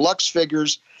anybody. Deluxe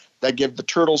figures that give the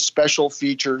Turtles special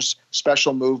features,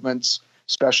 special movements,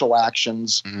 special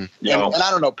actions. Mm-hmm. And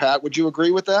I don't know, Pat, would you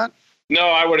agree with that? No,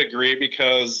 I would agree,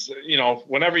 because,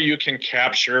 whenever you can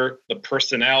capture the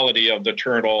personality of the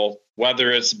turtle,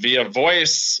 whether it's via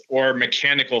voice or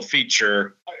mechanical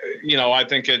feature, I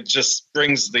think it just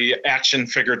brings the action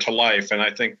figure to life. And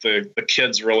I think the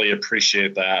kids really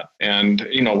appreciate that. And,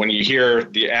 when you hear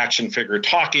the action figure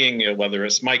talking, whether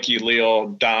it's Mikey, Leo,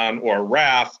 Don, or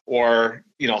Raph, or,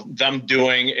 them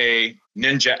doing a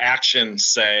ninja action,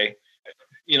 say,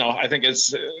 I think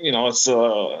it's, it's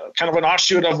kind of an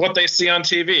offshoot of what they see on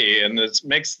TV, and it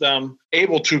makes them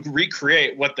able to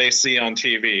recreate what they see on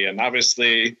TV. And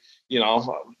obviously,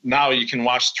 now you can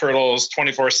watch Turtles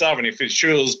 24/7 if you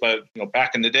choose, but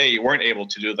back in the day, you weren't able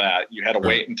to do that. You had to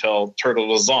wait until Turtle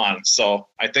was on. So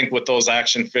I think with those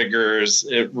action figures,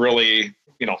 it really,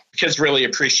 kids really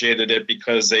appreciated it,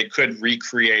 because they could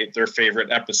recreate their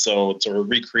favorite episodes or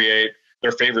recreate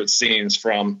their favorite scenes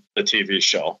from the TV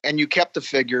show. And you kept the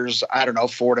figures,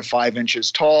 4 to 5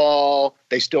 inches tall.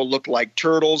 They still look like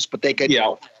turtles, but they could,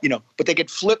 but they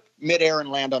could flip midair and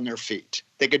land on their feet.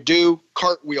 They could do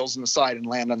cartwheels in the side and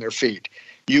land on their feet.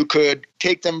 You could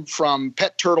take them from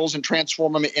pet turtles and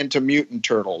transform them into mutant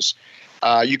turtles.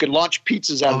 You could launch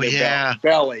pizzas out of their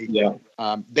belly. Yeah.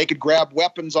 They could grab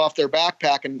weapons off their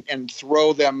backpack and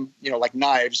throw them, like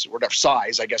knives, or whatever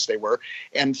size, I guess they were,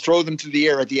 and throw them through the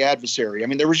air at the adversary. I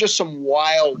mean, there was just some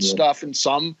wild stuff, and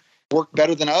some worked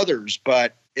better than others,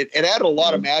 but it added a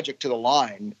lot of magic to the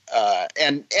line.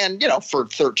 And for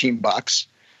 $13.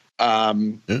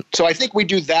 So I think we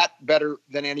do that better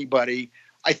than anybody.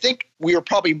 I think we were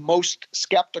probably most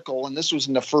skeptical, and this was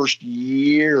in the first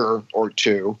year or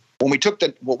two, when we took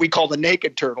what we call the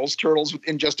naked turtles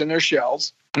in their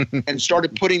shells, and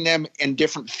started putting them in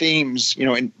different themes,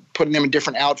 and putting them in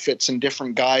different outfits and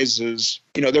different guises.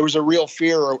 There was a real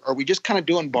fear. Are we just kind of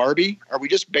doing Barbie? Are we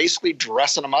just basically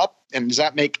dressing them up? And does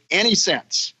that make any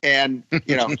sense? And,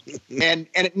 no,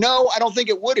 I don't think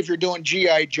it would if you're doing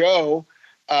G.I. Joe.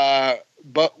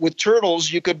 But with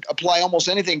turtles, you could apply almost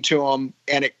anything to them,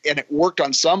 and it worked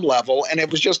on some level. And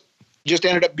it was just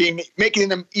ended up making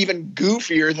them even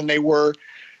goofier than they were,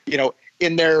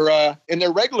 in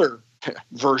their regular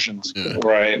versions. Yeah.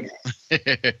 Right.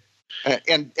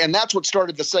 And that's what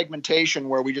started the segmentation,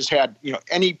 where we just had,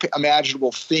 any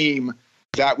imaginable theme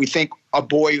that we think a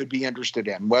boy would be interested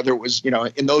in, whether it was,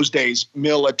 in those days,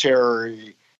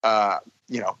 military,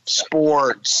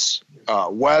 sports,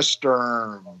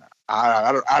 Western.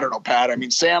 I don't know, Pat. I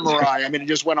mean, samurai. I mean, it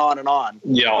just went on and on.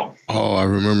 Yeah. Oh, I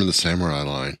remember the samurai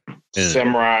line. And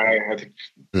Samurai. I think.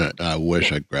 I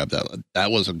wish I'd grabbed that.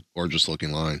 That was a gorgeous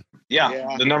looking line.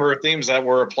 Yeah, the number of themes that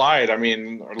were applied, are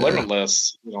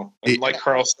limitless. And like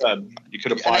Carl said, you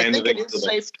could apply anything to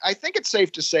them. I think it's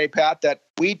safe to say, Pat, that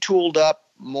we tooled up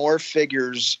more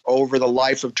figures over the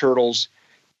life of Turtles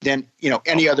than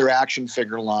any other action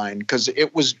figure line, because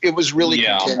it was really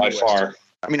continuous. By far.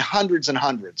 I mean, hundreds and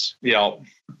hundreds. Yeah.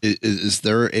 Is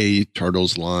there a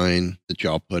Turtles line that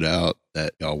y'all put out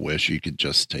that y'all wish you could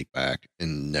just take back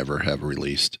and never have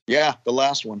released? Yeah, the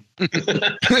last one.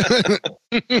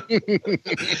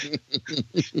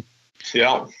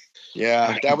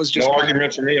 Yeah, that was just no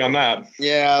argument for me on that.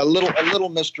 Yeah, a little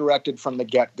misdirected from the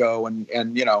get-go, and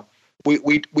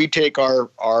we take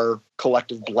our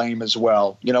collective blame as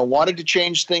well. Wanted to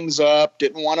change things up,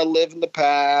 didn't want to live in the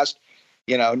past.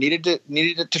 Needed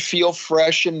it to feel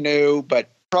fresh and new, but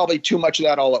probably too much of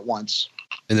that all at once.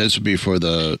 And this would be for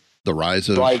the Rise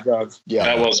of. Yeah.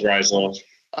 That was Rise of.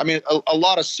 I mean, a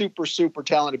lot of super, super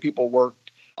talented people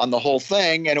worked on the whole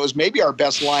thing, and it was maybe our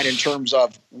best line in terms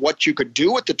of what you could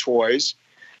do with the toys,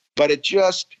 but it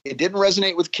didn't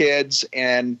resonate with kids.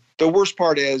 And the worst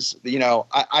part is,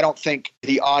 I don't think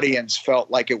the audience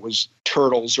felt like it was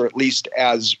Turtles, or at least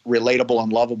as relatable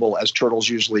and lovable as Turtles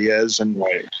usually is. And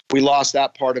we lost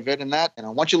that part of it. And that,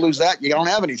 once you lose that, you don't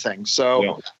have anything.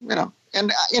 So,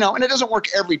 and it doesn't work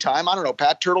every time. I don't know,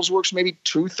 Pat, Turtles works maybe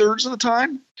 2/3 of the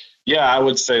time. Yeah, I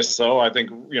would say so. I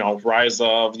think, Rise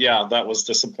of, that was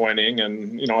disappointing.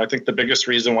 And, I think the biggest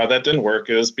reason why that didn't work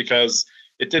is because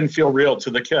it didn't feel real to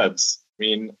the kids. I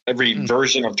mean, every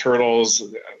version of Turtles,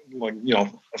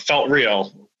 felt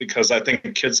real, because I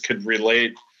think kids could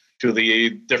relate to the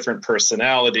different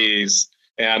personalities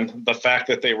and the fact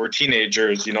that they were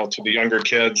teenagers, to the younger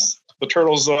kids. The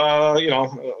Turtles,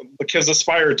 the kids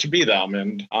aspired to be them.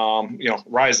 And,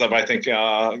 Rise of, I think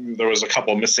there was a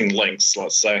couple missing links,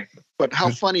 let's say. But how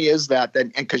funny is that?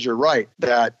 And because you're right,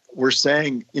 that we're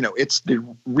saying, it's the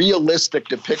realistic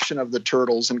depiction of the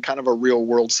Turtles in kind of a real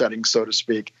world setting, so to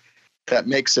speak, that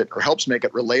makes it, or helps make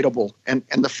it, relatable. And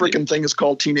the freaking thing is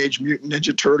called Teenage Mutant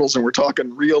Ninja Turtles, and we're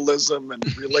talking realism and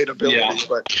relatability.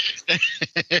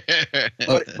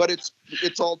 But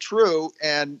it's all true.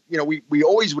 And we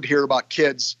always would hear about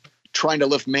kids trying to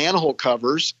lift manhole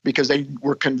covers because they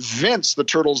were convinced the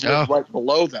Turtles lived right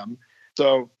below them.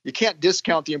 So you can't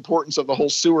discount the importance of the whole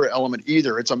sewer element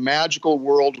either. It's a magical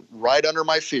world right under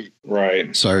my feet.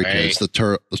 Right. Sorry, kids. The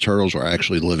Turtles were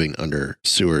actually living under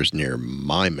sewers near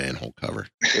my manhole cover.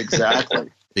 Exactly.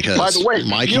 Because by the way,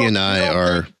 Mikey and I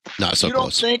are not so close. You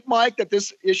don't think, Mike, that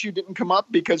this issue didn't come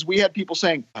up? Because we had people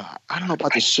saying, I don't know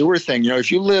about the sewer thing. If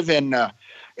you live in a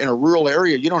rural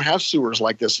area, you don't have sewers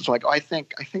like this. It's like, I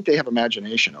think they have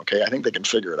imagination. Okay, I think they can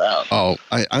figure it out. Oh,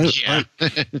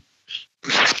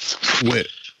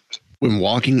 when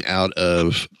walking out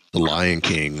of The Lion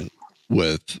King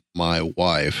with my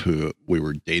wife, who we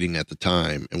were dating at the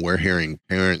time, and we're hearing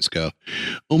parents go,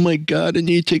 "Oh my God, I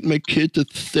need to take my kid to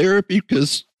therapy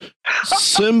because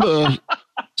Simba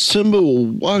will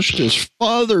watch his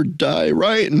father die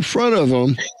right in front of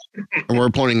him." And we're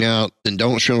pointing out, and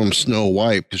don't show him Snow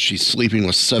White because she's sleeping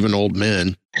with 7 old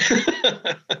men.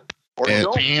 Or And-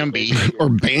 don't. Bambi. Or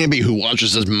Bambi, who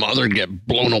watches his mother get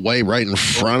blown away right in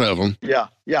front of him. Yeah.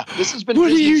 This has been What are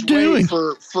Disney's you doing?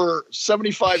 way for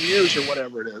 75 years or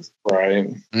whatever it is. Right.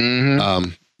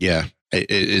 Mhm. Yeah,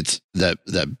 it's that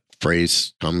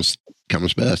phrase comes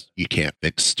best. You can't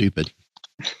fix stupid.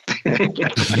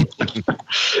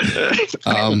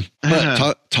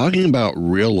 But talking about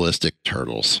realistic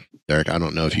turtles, Derek, I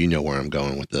don't know if you know where I'm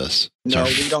going with this. No,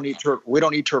 So- we don't eat we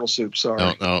don't eat turtle soup.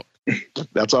 Sorry, no,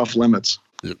 that's off limits.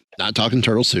 not talking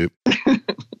turtle soup.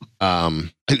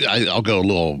 I'll go a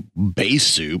little base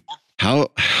soup.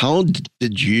 How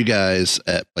did you guys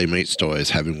at Playmates Toys,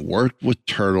 having worked with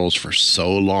turtles for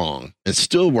so long and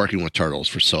still working with turtles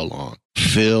for so long,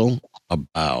 feel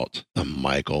about the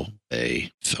Michael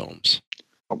Bay films?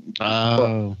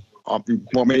 Oh.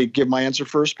 Want me to give my answer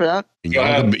first, Pat? And Go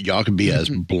ahead. y'all can be as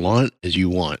blunt as you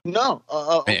want. No,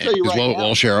 I'll tell you 'Cause right now.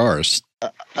 we'll share ours.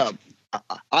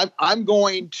 I'm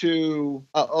going to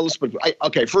let's put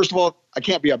okay. First of all, I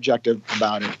can't be objective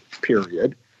about it.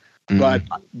 Period.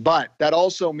 But that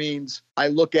also means I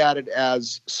look at it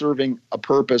as serving a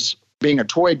purpose, being a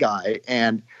toy guy,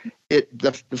 and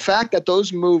the fact that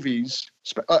those movies.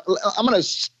 I'm going to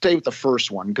stay with the first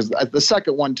one because the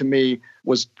second one to me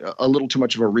was a little too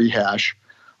much of a rehash.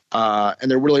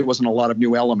 And there really wasn't a lot of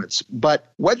new elements.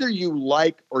 But whether you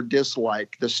like or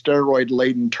dislike the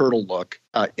steroid-laden turtle look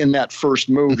in that first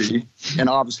movie, and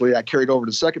obviously that carried over to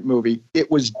the second movie,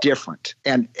 it was different.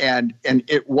 And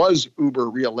it was uber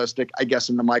realistic, I guess,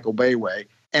 in the Michael Bay way.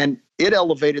 And it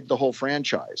elevated the whole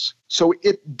franchise. So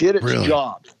it did its Really?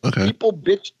 job. Okay. People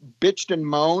bitched and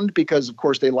moaned because, of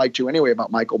course, they liked you anyway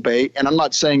about Michael Bay. And I'm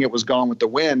not saying it was Gone with the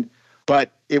Wind,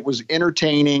 but it was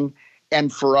entertaining.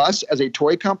 And for us as a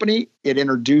toy company, it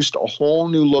introduced a whole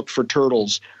new look for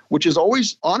turtles, which is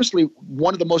always, honestly,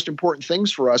 one of the most important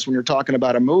things for us when you're talking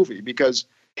about a movie. Because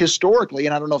historically,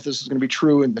 and I don't know if this is going to be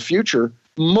true in the future,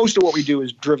 most of what we do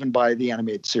is driven by the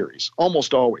animated series,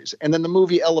 almost always. And then the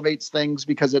movie elevates things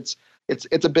because it's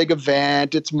a big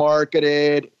event, it's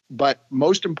marketed, but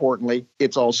most importantly,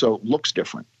 it's also looks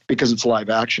different because it's live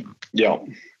action. Yeah.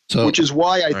 So Which is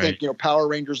why I Right. think, Power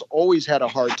Rangers always had a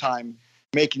hard time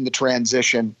making the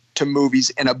transition to movies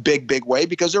in a big way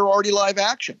because they're already live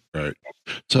action. Right.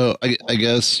 So I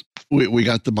guess we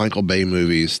got the Michael Bay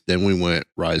movies. Then we went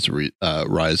Rise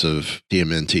of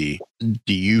TMNT.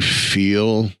 Do you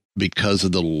feel because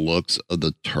of the looks of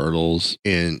the turtles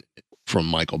from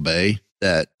Michael Bay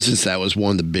that since that was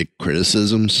one of the big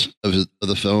criticisms of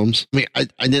the films? I mean,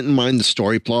 I didn't mind the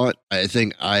story plot. I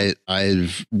think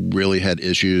I've really had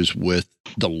issues with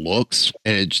the looks,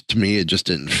 and to me, it just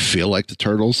didn't feel like the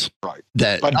turtles. Right.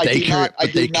 That But I they do not- I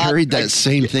do they not- carried that I-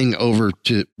 same thing over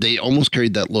to. They almost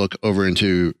carried that look over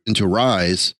into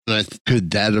Rise. And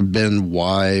could that have been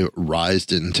why Rise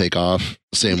didn't take off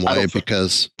the same I way don't think-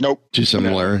 because Nope. too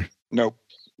similar? Nope.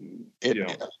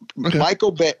 Yeah. Okay.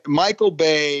 Michael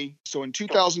Bay. So in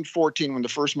 2014, when the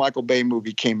first Michael Bay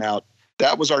movie came out,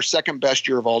 that was our second best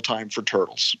year of all time for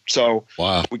turtles. So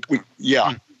Wow.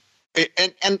 yeah.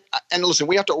 And listen,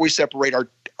 we have to always separate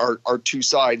our two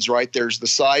sides, right? There's the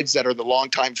sides that are the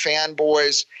longtime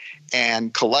fanboys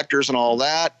and collectors and all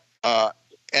that.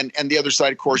 And the other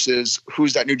side, of course, is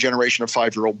who's that new generation of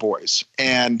 5-year-old boys.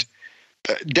 And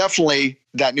definitely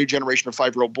that new generation of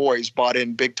 5-year-old boys bought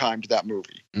in big time to that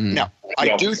movie. Now, I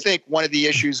Yeah. do think one of the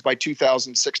issues by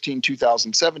 2016,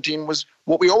 2017 was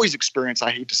what we always experience,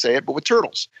 I hate to say it, but with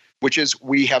Turtles, which is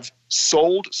we have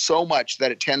sold so much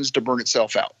that it tends to burn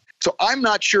itself out. So I'm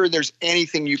not sure there's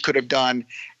anything you could have done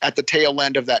at the tail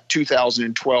end of that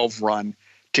 2012 run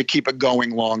to keep it going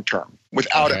long term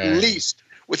without at least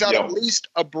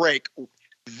a break.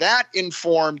 That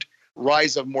informed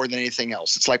Rise of more than anything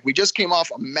else. It's like we just came off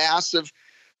a massive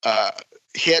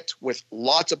hit with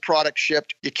lots of product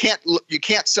shipped. You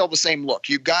can't sell the same look.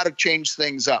 You got to change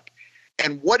things up.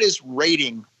 And what is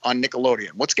rating on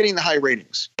Nickelodeon? What's getting the high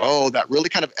ratings? Oh, that really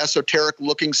kind of esoteric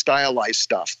looking stylized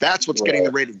stuff. That's what's getting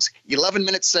the ratings.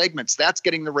 11-minute segments, that's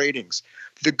getting the ratings.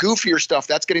 The goofier stuff,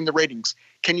 that's getting the ratings.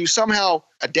 Can you somehow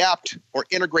adapt or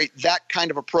integrate that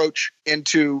kind of approach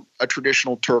into a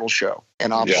traditional turtle show?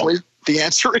 And obviously the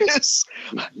answer is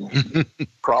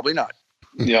probably not.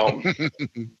 Yeah.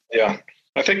 Yeah.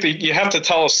 I think that you have to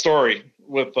tell a story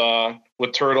with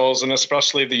turtles and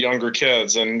especially the younger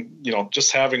kids, and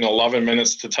just having 11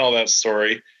 minutes to tell that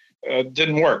story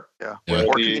didn't work. Yeah. Yeah.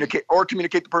 Or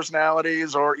communicate the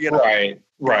personalities, or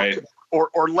Right.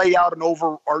 or lay out an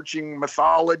overarching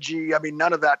mythology. I mean,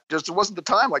 none of that. Just it wasn't the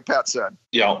time, like Pat said.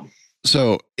 Yeah.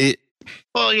 So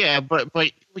Well, yeah, but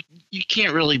you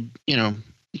can't really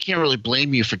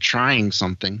blame you for trying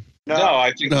something. No,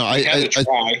 I think No, he had to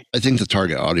try. I think the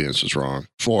target audience was wrong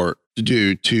to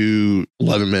do 2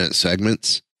 11-minute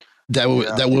segments. That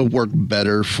would work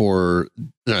better for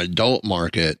an adult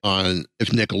market on if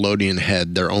Nickelodeon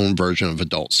had their own version of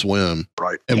Adult Swim,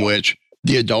 Right. in which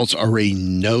the adults already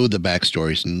know the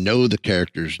backstories, know the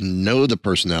characters, know the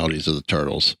personalities of the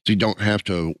turtles. So you don't have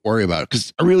to worry about it.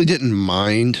 Because I really didn't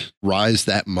mind Rise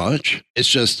that much. It's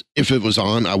just, if it was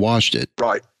on, I watched it.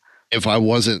 Right. If I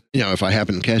wasn't, if I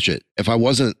happened to catch it. But I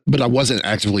wasn't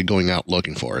actively going out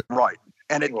looking for it. Right.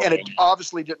 And it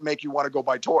obviously didn't make you want to go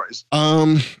buy toys.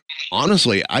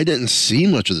 Honestly, I didn't see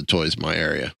much of the toys in my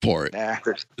area for it. Nah,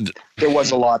 there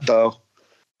was a lot though.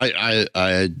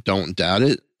 I don't doubt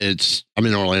it. I'm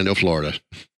in Orlando, Florida.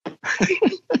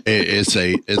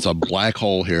 It's a black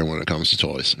hole here when it comes to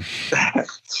toys.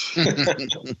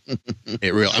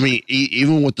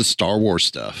 Even with the Star Wars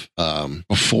stuff,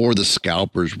 before the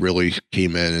scalpers really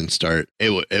came in and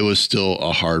it was still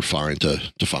a hard find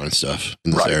to find stuff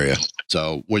in this area.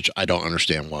 So, which I don't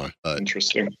understand why. But,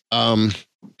 interesting.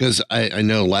 Because I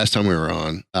know last time we were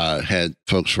on, had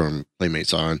folks from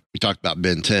Playmates on. We talked about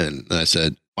Ben 10, and I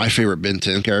said my favorite Ben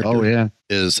 10 character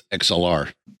is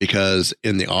XLR. Because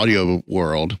in the audio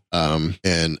world, and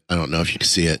I don't know if you can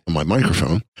see it on my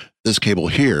microphone, this cable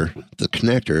here, the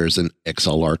connector is an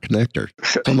XLR connector.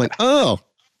 So I'm like, oh,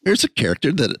 here's a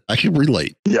character that I can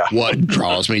relate. Yeah. What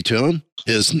draws me to him?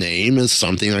 His name is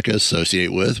something I can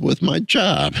associate with my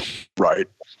job. Right.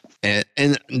 And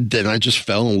then I just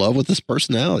fell in love with this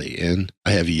personality, and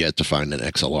I have yet to find an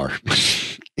XLR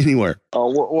anywhere.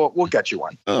 Oh, we'll get you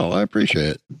one. Oh, I appreciate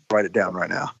it. Write it down right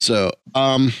now. So,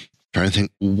 trying to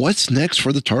think, what's next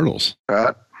for the Turtles?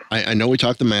 I know we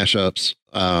talked the mashups.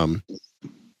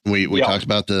 We talked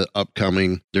about the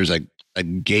upcoming. There's a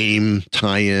game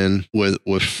tie-in with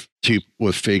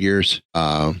figures,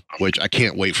 which I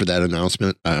can't wait for that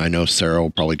announcement. I know Sarah will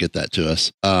probably get that to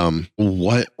us.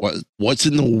 What's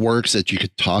in the works that you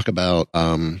could talk about,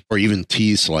 or even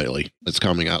tease slightly, that's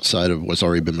coming outside of what's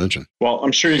already been mentioned? Well,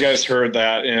 I'm sure you guys heard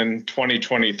that in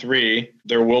 2023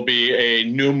 there will be a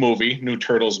new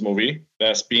Turtles movie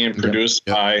that's being produced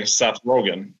by Seth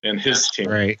Rogen and his team.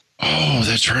 Right. Oh,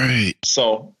 that's right.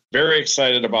 So very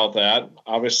excited about that.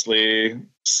 Obviously,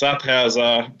 Seth has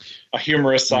a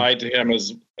humorous side to him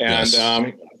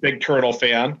a big Turtle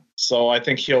fan. So I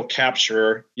think he'll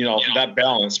capture, that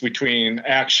balance between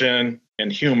action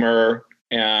and humor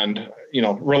and,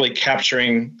 really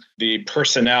capturing the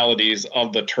personalities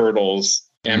of the Turtles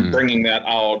and bringing that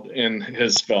out in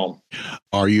his film.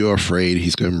 Are you afraid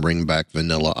he's going to bring back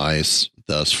Vanilla Ice,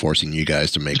 thus forcing you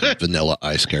guys to make a Vanilla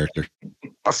Ice character?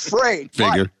 Afraid.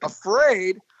 Figure. Right.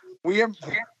 Afraid. We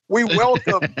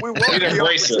welcome We'd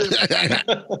embrace it.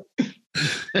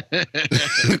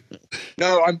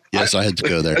 No, I had to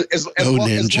go there. Go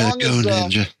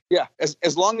Ninja. Yeah,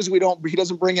 as long as he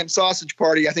doesn't bring in Sausage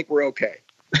Party, I think we're okay.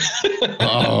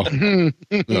 Oh.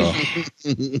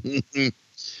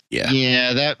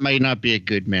 Yeah, that might not be a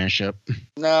good mashup.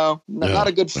 No, not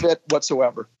a good fit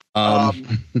whatsoever.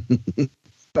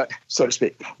 But so to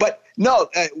speak. But no,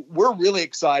 we're really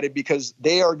excited because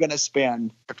they are going to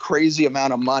spend a crazy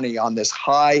amount of money on this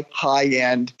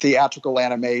high-end theatrical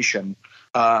animation,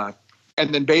 and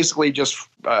then basically just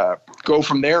go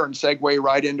from there and segue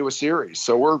right into a series.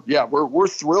 So we're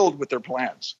thrilled with their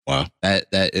plans. Wow, that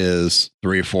is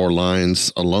 3 or 4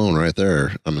 lines alone right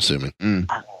there, I'm assuming.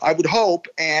 I would hope,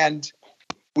 and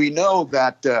we know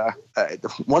that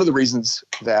one of the reasons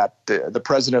that the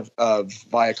president of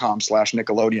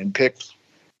Viacom/Nickelodeon picked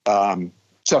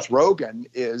Seth Rogen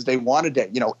is they wanted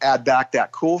to, add back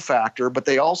that cool factor, but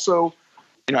they also,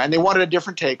 and they wanted a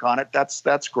different take on it.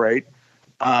 That's great.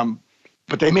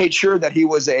 But they made sure that he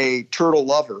was a turtle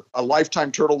lover, a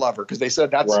lifetime turtle lover, because they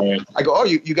said that's. Right. I go, oh,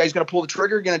 you guys going to pull the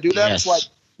trigger? Going to do that? Yes. It's like,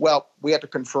 well, we have to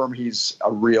confirm he's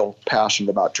a real passionate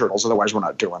about turtles. Otherwise, we're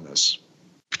not doing this.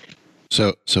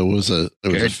 So it was a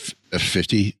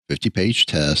 50 page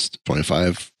test,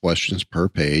 25 questions per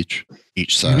page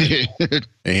each side.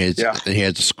 And he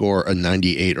had to score a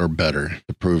 98 or better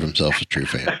to prove himself a true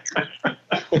fan.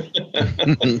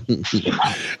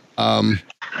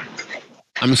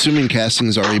 I'm assuming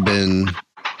casting's already been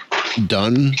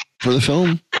done for the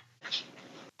film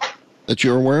that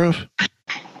you're aware of?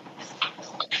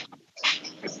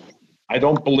 I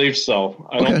don't believe so.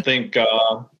 I don't think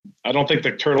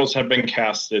the Turtles have been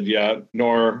casted yet,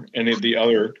 nor any of the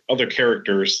other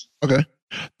characters. Okay.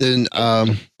 Then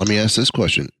let me ask this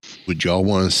question. Would y'all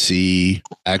want to see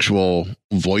actual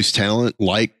voice talent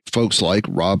like folks like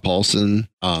Rob Paulsen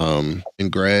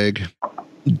and Greg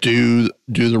do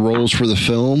the roles for the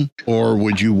film, or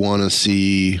would you want to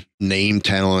see name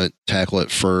talent tackle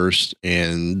it first,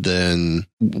 and then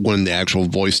when the actual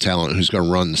voice talent who's going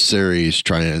to run the series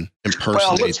try and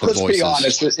impersonate the voices? Let's be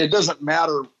honest. It doesn't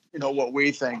matter, what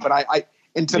we think. But I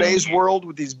in today's world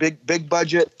with these big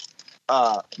budget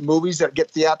movies that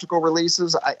get theatrical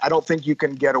releases, I don't think you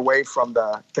can get away from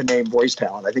the name voice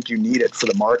talent. I think you need it for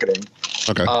the marketing.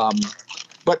 Okay.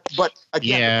 But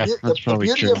again, the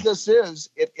beauty of this is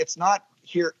it's not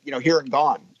here and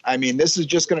gone. I mean, this is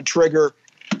just going to trigger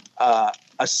a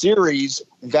series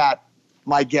that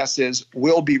my guess is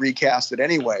will be recasted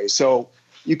anyway. So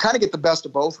you kind of get the best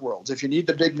of both worlds. If you need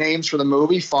the big names for the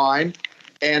movie, fine.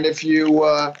 And if you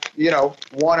want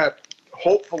to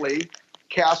hopefully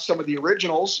cast some of the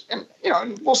originals, and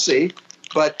we'll see.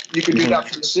 But you can do that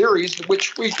for the series,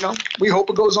 which we hope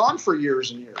it goes on for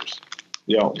years and years.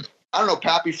 Yeah. I don't know,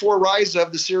 Pat, before Rise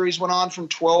of, the series went on from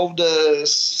 12 to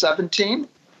 17.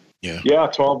 Yeah,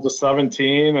 12 to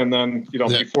 17. And then,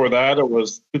 before that, it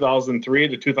was 2003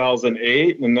 to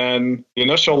 2008. And then the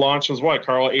initial launch was what,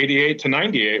 Carl? 88 to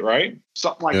 98, right?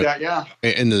 Something like that, yeah.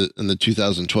 In the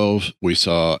 2012, we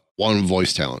saw one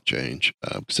voice talent change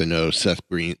because I know Seth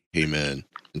Green came in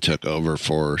and took over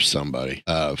for somebody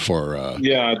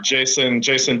Jason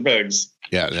Biggs.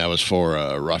 Yeah, that was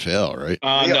for Raphael, right?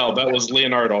 No, that was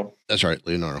Leonardo. That's right,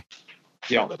 Leonardo.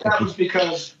 Yeah, that was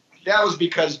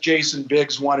because Jason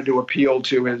Biggs wanted to appeal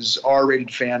to his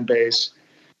R-rated fan base.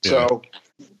 So,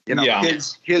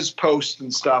 his posts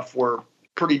and stuff were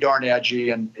pretty darn edgy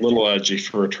and a little edgy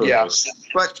for a Turtles. Yeah,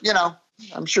 but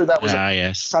I'm sure that was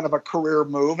kind of a career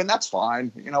move, and that's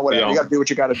fine. Whatever. You got to do what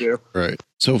you got to do. Right.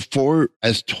 So,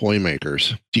 as toy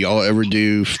makers, do y'all ever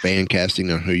do fan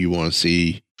casting on who you want to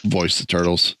see voice the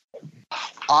Turtles?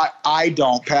 I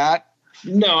don't, Pat.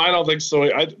 No, I don't think so.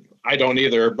 I don't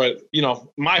either. But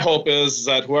my hope is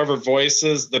that whoever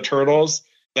voices the Turtles,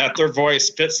 that their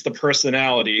voice fits the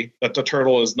personality that the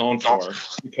Turtle is known for.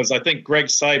 Because I think Greg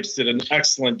Sipes did an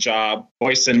excellent job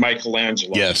voicing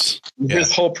Michelangelo. Yes.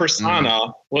 His whole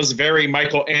persona was very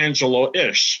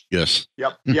Michelangelo-ish. Yes.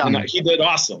 Yep. Yeah. And he did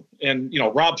awesome. And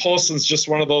Rob Paulson's just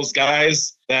one of those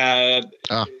guys that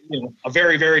a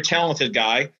very, very talented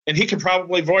guy, and he could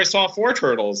probably voice all four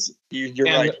Turtles. You're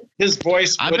right. His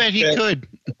voice, I bet he could.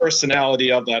 The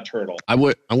personality of that turtle. I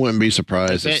wouldn't be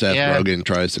surprised if Seth Rogen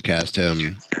tries to cast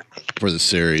him for the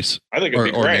series. I think it'd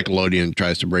be or great. Nickelodeon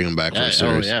tries to bring him back for the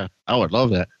series. Oh yeah, I would love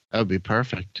that. That would be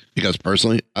perfect. Because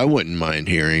personally, I wouldn't mind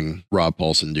hearing Rob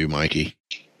Paulson do Mikey.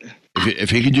 If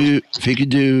he could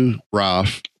do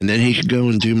Raph, and then he could go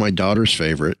and do my daughter's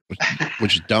favorite,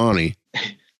 which is Donnie.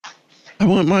 I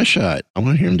want my shot. I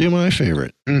want to hear him do my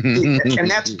favorite.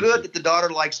 And that's good that the daughter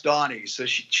likes Donnie. So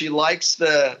she likes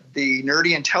the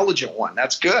nerdy, intelligent one.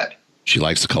 That's good. She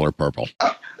likes the color purple.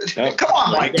 Come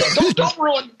on, Mike. Don't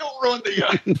ruin the.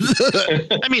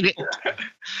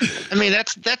 I mean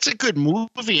that's a good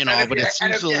movie and all, but it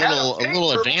seems a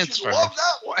little advanced for her. Love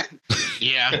that one.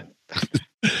 Yeah.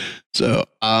 So,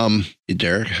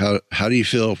 Derek, how do you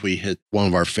feel if we hit one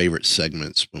of our favorite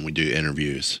segments when we do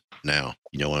interviews? Now,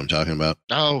 you know what I'm talking about?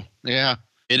 Oh, yeah.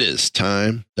 It is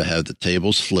time to have the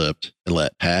tables flipped and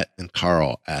let Pat and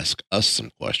Carl ask us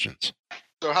some questions.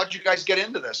 So how'd you guys get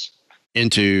into this?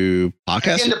 Into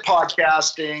podcasting? Into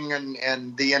podcasting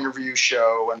and the interview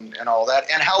show and all that.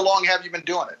 And how long have you been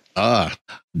doing it?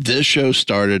 This show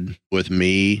started with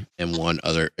me and one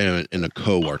other and a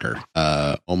coworker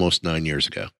almost 9 years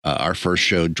ago. Our first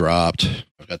show dropped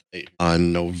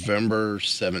on November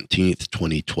 17th,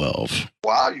 2012.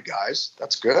 Wow, you guys,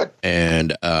 that's good.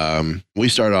 And we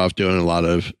started off doing a lot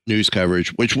of news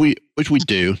coverage, which we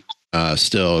do.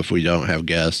 Still, if we don't have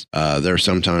guests, there are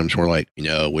some times we're like,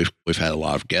 we've had a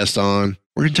lot of guests on.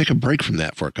 We're going to take a break from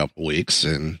that for a couple of weeks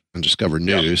and just cover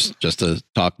news, just to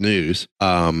talk news.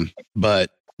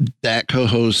 But that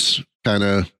co-host kind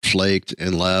of flaked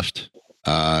and left,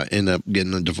 ended up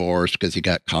getting a divorce because he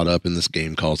got caught up in this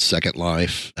game called Second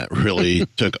Life that really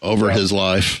took over his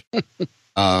life.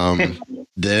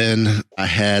 Then I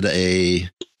had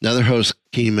another host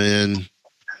came in,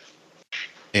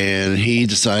 and he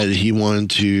decided he wanted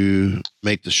to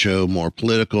make the show more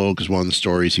political because one of the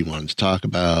stories he wanted to talk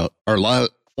about,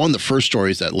 one of the first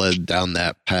stories that led down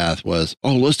that path was,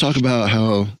 let's talk about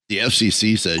how the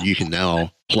FCC said you can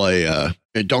now play,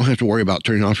 don't have to worry about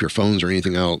turning off your phones or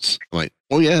anything else. I'm like,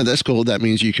 yeah, that's cool. That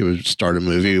means you could start a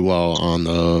movie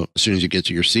as soon as you get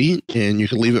to your seat, and you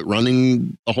can leave it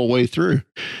running the whole way through.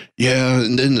 Yeah,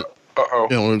 and then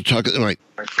talking like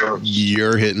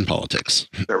you're hitting politics.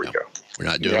 There we go. We're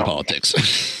not doing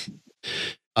politics.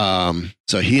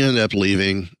 So he ended up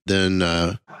leaving. Then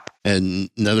and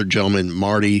another gentleman,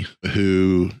 Marty,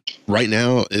 who right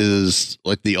now is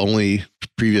like the only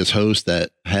previous host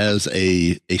that has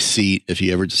a seat if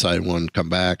he ever decided one to come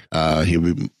back.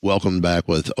 He'll be welcomed back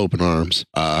with open arms.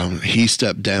 He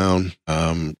stepped down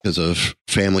because of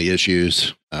family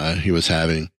issues he was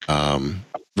having.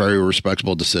 Very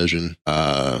respectable decision.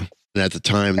 And at the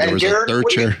time, there was Derek, a third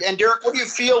chair. And Derek, what do you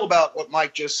feel about what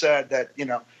Mike just said? That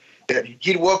that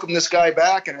he'd welcome this guy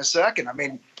back in a second. I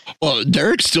mean, well,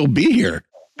 Derek'd still be here.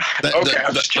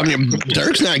 I mean,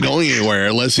 Derek's not going anywhere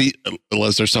unless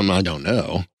there's something I don't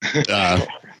know. Is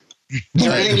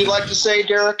there anything you'd like to say,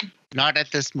 Derek? Not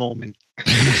at this moment.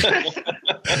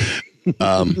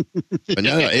 But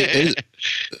no,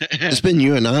 it's been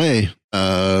you and I.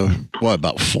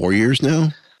 About 4 years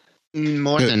now?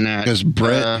 More than that, because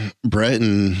Brett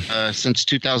and since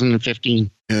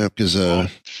 2015. Yeah, because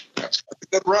that's a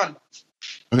good run.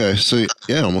 Okay, so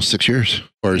yeah, almost 6 years,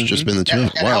 or it's just been the two.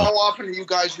 And wow. How often are you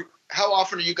guys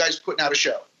putting out a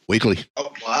show? Weekly.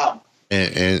 Oh wow.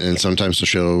 And sometimes the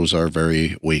shows are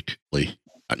very weekly.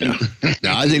 No,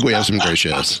 I think we have some great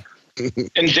shows.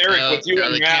 And Derek, with you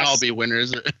and they can't all be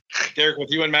winners. Derek,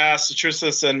 with you in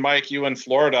Massachusetts, and Mike, you in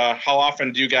Florida, how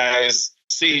often do you guys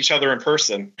see each other in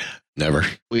person? Never.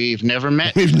 We've never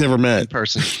met. We've never met in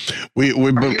person. We're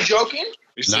you joking?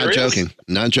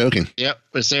 Not joking. Yep,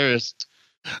 we're serious.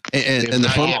 And the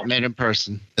fun met in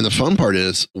person. And the fun part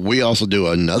is we also do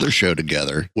another show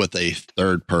together with a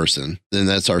third person. And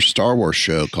that's our Star Wars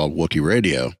show called Wookiee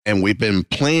Radio. And we've been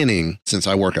planning since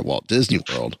I work at Walt Disney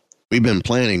World. We've been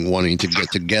planning wanting to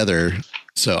get together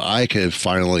so I could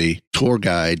finally tour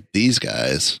guide these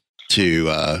guys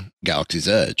to Galaxy's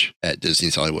Edge at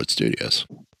Disney's Hollywood Studios.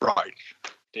 Right.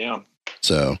 Damn.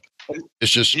 So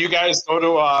it's just. Do you guys go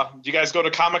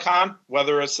to Comic-Con,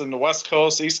 whether it's in the West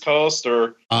Coast, East Coast,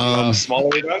 or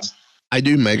smaller events? I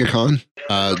do MegaCon.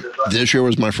 This year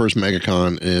was my first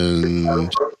MegaCon in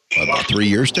about 3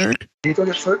 years, Derek.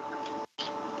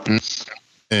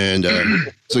 And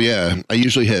so, yeah, I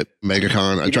usually hit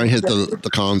MegaCon. I try and hit the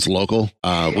cons local.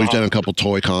 We've done a couple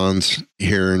toy cons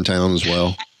here in town as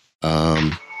well.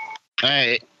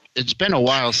 It's been a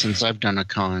while since I've done a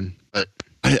con, but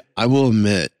I will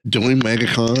admit, doing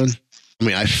MegaCon, I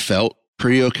mean, I felt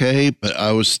pretty okay, but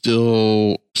I was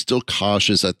still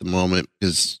cautious at the moment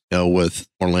because, with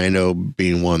Orlando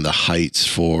being one of the heights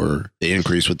for the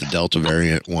increase with the Delta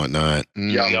variant and whatnot.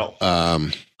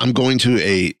 I'm going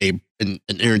to an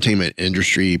entertainment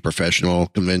industry professional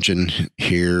convention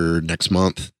here next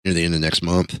month, near the end of next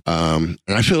month. And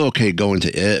I feel okay going to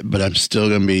it, but I'm still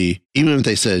going to be, even if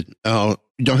they said, oh,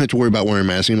 you don't have to worry about wearing a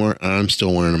mask anymore, I'm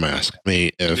still wearing a mask. I mean,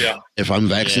 if I'm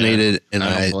vaccinated and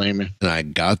I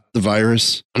got the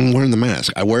virus, I'm wearing the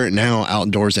mask. I wear it now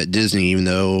outdoors at Disney, even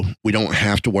though we don't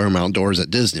have to wear them outdoors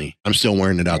at Disney. I'm still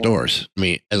wearing it outdoors. I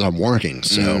mean, as I'm working.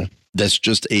 So that's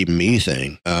just a me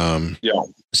thing.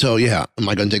 So yeah, am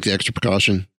I going to take the extra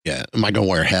precaution? Yeah. Am I going to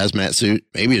wear a hazmat suit?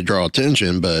 Maybe to draw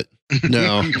attention, but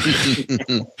no.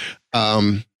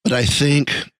 But I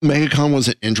think MegaCon was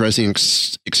an interesting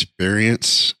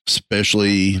experience,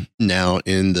 especially now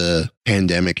in the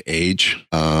pandemic age.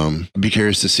 I'd be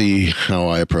curious to see how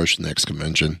I approach the next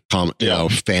convention,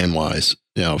 fan-wise,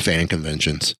 fan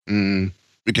conventions.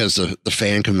 Because the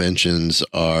fan conventions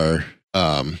are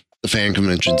the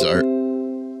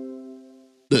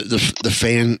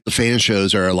fan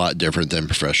shows are a lot different than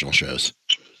professional shows,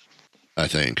 I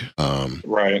think.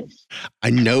 Right. I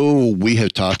know we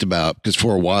have talked about, because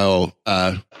for a while,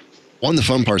 one of the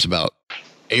fun parts about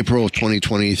April of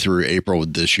 2020 through April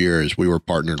of this year is we were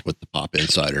partnered with the Pop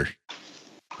Insider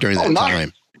during that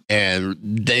time. And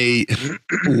they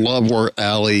love where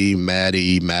Allie,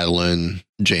 Maddie, Madeline,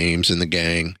 James, and the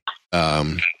gang. I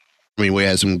mean, we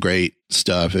had some great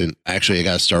stuff, and actually I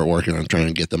got to start working on trying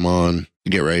to get them on to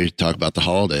get ready to talk about the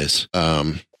holidays.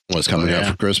 What's coming out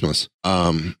for Christmas.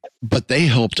 But they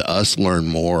helped us learn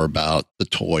more about the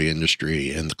toy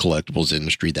industry and the collectibles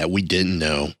industry that we didn't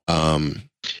know.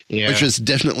 Which has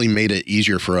definitely made it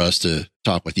easier for us to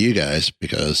talk with you guys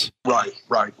because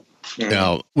right.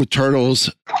 Now with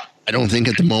Turtles, I don't think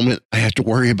at the moment I have to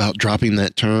worry about dropping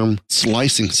that term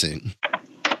slicing,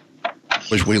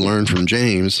 which we learned from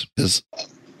James, because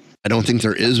I don't think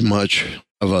there is much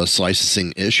of a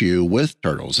slicing issue with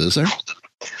Turtles, is there?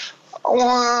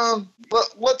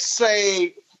 Let's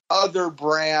say other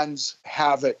brands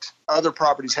have it, other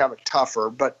properties have it tougher,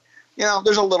 but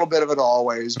there's a little bit of it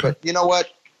always. But you know what?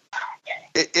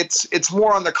 It's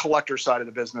more on the collector side of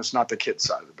the business, not the kid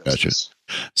side of the business.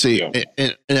 Gotcha. See,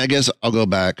 and I guess I'll go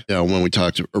back when we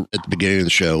talked at the beginning of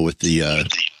the show with the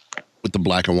with the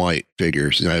black and white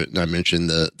figures. I mentioned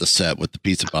the set with the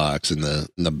pizza box and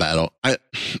the battle. I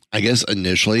guess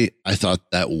initially I thought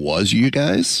that was you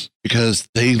guys because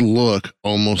they look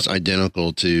almost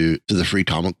identical to the Free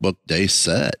Comic Book Day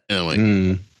set. And I'm like,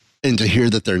 and to hear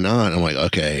that they're not, I'm like,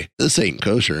 okay, this ain't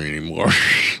kosher anymore.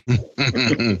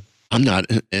 I'm not,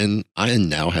 and I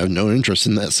now have no interest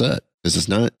in that set because it's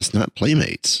not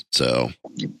Playmates. So,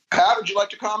 Pat, would you like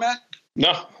to comment?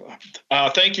 No,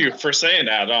 thank you for saying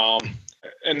that.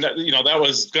 And that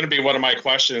was going to be one of my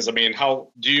questions. I mean, how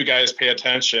do you guys pay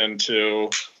attention to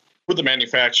who the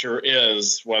manufacturer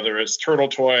is, whether it's Turtle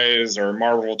Toys or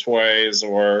Marvel Toys,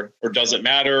 or does it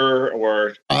matter,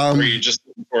 or are you just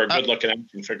for a good looking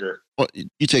action figure? Well,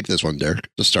 you take this one, Derek,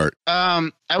 to start.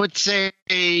 I would say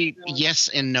yes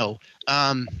and no.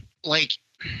 Like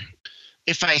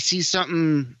if I see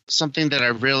something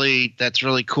that that's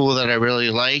really cool that I really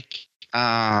like,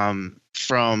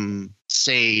 from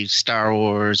say Star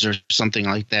Wars or something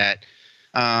like that,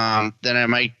 then I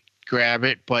might grab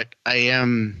it. But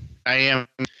I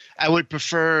would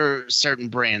prefer certain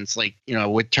brands, like,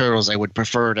 with Turtles, I would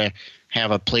prefer to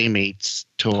have a Playmates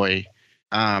toy,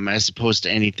 as opposed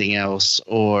to anything else,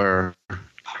 or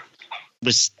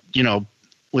with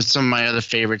some of my other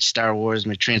favorite Star Wars,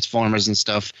 my Transformers and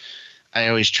stuff, I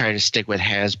always try to stick with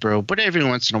Hasbro, but every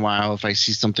once in a while, if I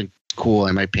see something cool,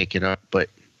 I might pick it up, but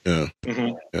yeah.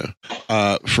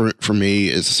 For me,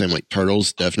 it's the same. Like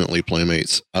Turtles, definitely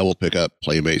Playmates. I will pick up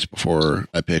Playmates before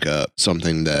I pick up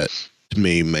something that to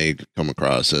me may come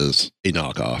across as a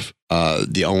knockoff.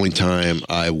 The only time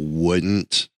I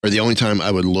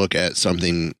would look at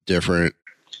something different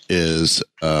is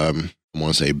I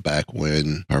want to say back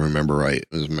when, if I remember right,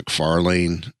 it was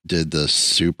McFarlane did the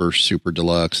super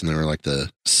deluxe, and they were like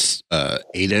the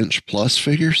 8-inch plus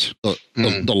figures,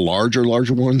 the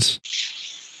larger ones.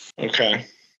 Okay.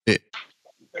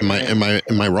 Am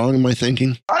I wrong in my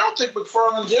thinking? I don't think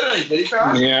McFarlane did anything. Did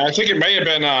he? Yeah, I think it may have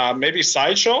been maybe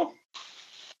Sideshow.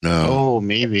 No. Oh,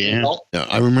 maybe. Yeah. Yeah,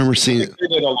 I remember seeing they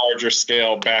did a larger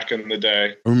scale back in the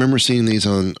day. I remember seeing these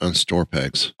on store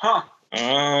pegs. Huh.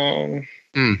 I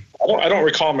don't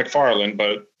recall McFarlane,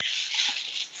 but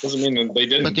doesn't mean that they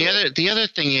didn't. But the other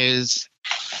thing is,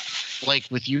 like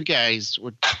with you guys,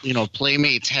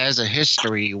 Playmates has a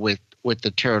history with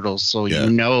the Turtles, so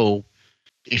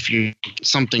if you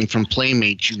something from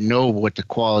Playmates, what the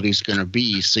quality is going to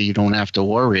be, so you don't have to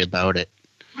worry about it.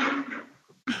 I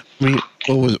mean,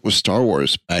 what was Star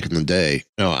Wars back in the day?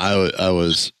 No, I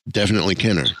was definitely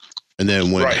Kenner, and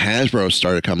then when Hasbro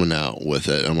started coming out with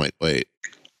it, I'm like, wait,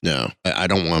 no, I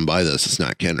don't want to buy this. It's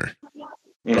not Kenner.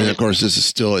 Mm-hmm. And of course, this is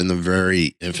still in the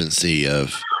very infancy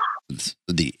of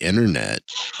the internet.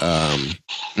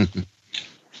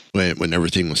 When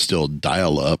everything was still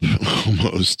dial up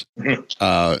almost.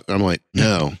 I'm like,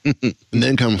 no. And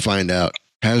then come find out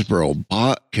Hasbro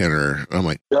bought Kenner. I'm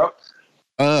like, yep.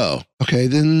 Oh, okay.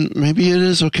 Then maybe it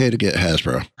is okay to get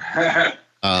Hasbro.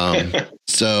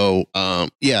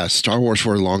 Star Wars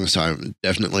for the longest time,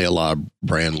 definitely a lot of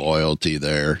brand loyalty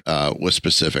there with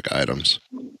specific items.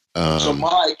 So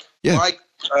Mike,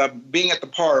 being at the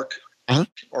park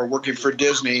or working for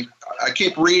Disney, I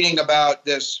keep reading about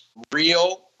this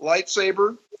real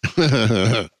lightsaber.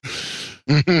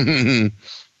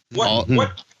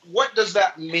 What does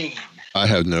that mean? I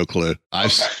have no clue. I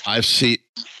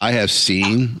have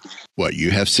seen what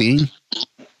you have seen,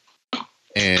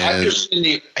 and I've just seen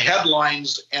the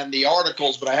headlines and the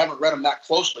articles, but I haven't read them that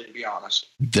closely, to be honest.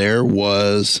 There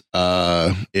was,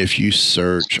 if you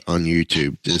search on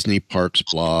YouTube, Disney Parks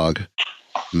blog,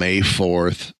 May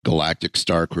 4th, Galactic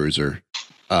Star Cruiser.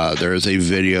 There is a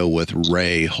video with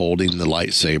Rey holding the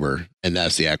lightsaber, and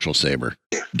that's the actual saber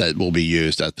that will be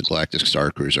used at the Galactic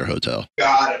Star Cruiser Hotel.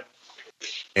 Got it.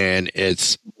 And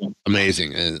it's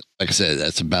amazing. And like I said,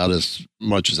 that's about as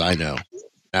much as I know.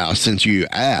 Now, since you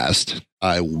asked,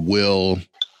 I will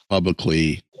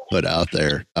publicly put out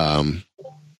there, in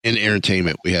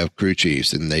entertainment, we have crew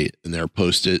chiefs, and they're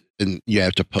posted, and they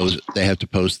have to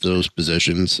post those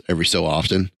positions every so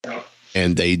often.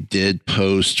 And they did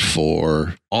post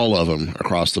for all of them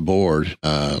across the board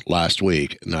last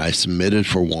week. And I submitted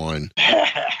for one,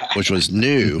 which was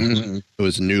new. It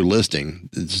was a new listing.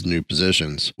 It's new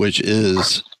positions, which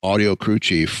is audio crew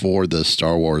chief for the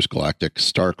Star Wars Galactic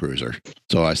Star Cruiser.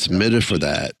 So I submitted for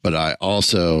that, but I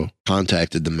also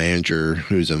contacted the manager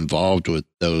who's involved with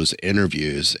those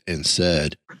interviews and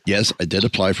said, yes, I did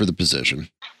apply for the position.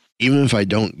 Even if I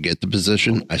don't get the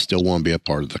position, I still want to be a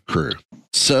part of the crew.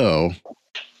 So,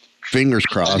 fingers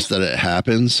crossed that it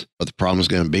happens. But the problem is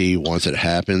going to be once it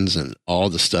happens and all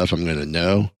the stuff I'm going to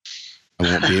know,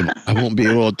 I won't be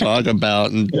able to talk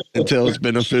about until it's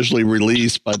been officially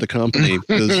released by the company.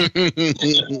 Because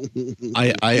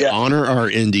I honor our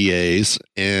NDAs,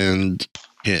 and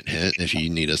hint, if you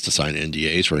need us to sign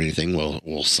NDAs for anything,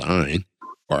 we'll sign,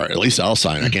 or at least I'll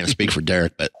sign. I can't speak for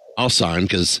Derek, but I'll sign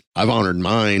because I've honored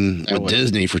mine with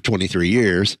Disney for 23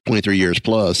 years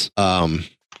plus.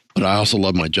 But I also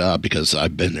love my job because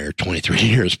I've been there 23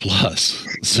 years plus.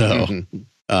 So,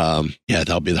 yeah,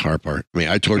 that'll be the hard part. I mean,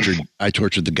 I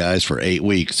tortured the guys for 8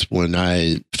 weeks when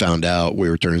I found out we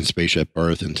were turning Spaceship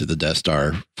Earth into the Death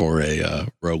Star for a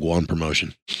Rogue One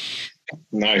promotion.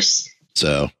 Nice.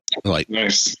 So, like,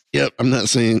 nice. Yep. I'm not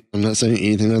saying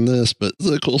anything on this, but it's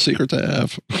a cool secret to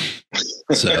have.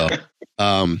 So,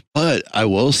 but I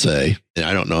will say, and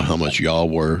I don't know how much y'all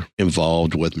were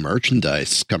involved with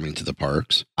merchandise coming to the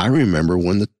parks. I remember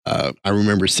I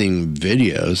remember seeing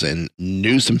videos and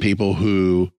knew some people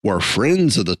who were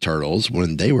friends of the Turtles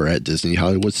when they were at Disney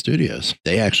Hollywood Studios.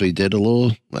 They actually did a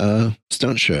little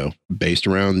stunt show based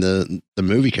around the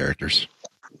movie characters.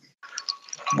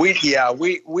 We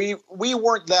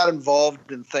weren't that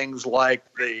involved in things like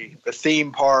the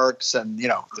theme parks and, you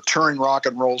know, the touring rock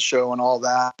and roll show and all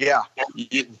that. Yeah,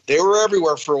 they were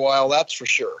everywhere for a while, that's for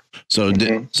sure. So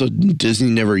so Disney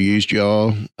never used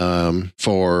y'all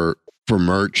for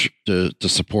merch to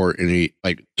support any,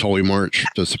 like Toy March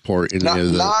to support any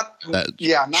of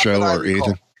that show or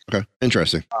anything. Okay,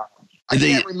 interesting. I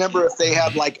can't remember if they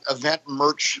had like event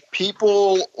merch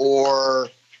people or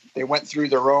they went through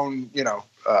their own,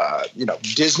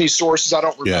 Disney sources. I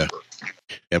don't remember.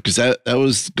 Yeah, because that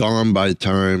was gone by the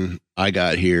time I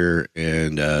got here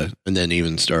and then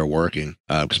even started working.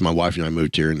 Because my wife and I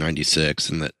moved here in '96,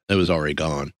 and that it was already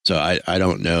gone. So I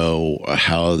don't know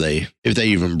how if they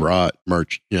even brought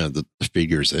merch, the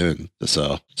figures in to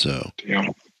sell. So yeah.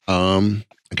 I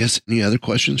guess any other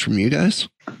questions from you guys?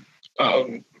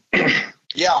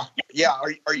 Yeah.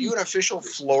 Are you an official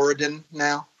Floridian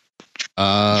now?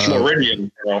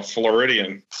 Floridian.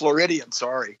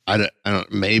 Sorry. I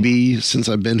don't. Maybe since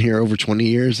I've been here over 20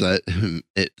 years, that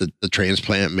the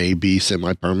transplant may be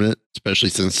semi-permanent. Especially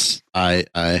since I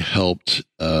helped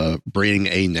bring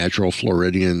a natural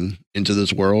Floridian into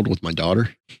this world with my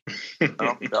daughter. Good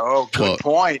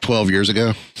point. 12 years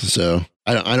ago. So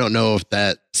I don't know if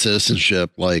that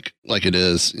citizenship, like it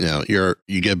is,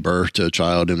 you give birth to a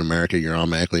child in America, you're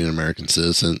automatically an American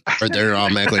citizen, or they're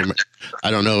automatically.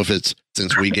 I don't know if it's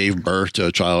since we gave birth to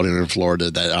a child in Florida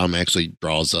that actually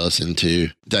draws us into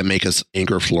that make us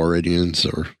anchor Floridians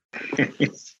or.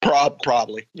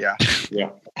 Probably, yeah. Yeah.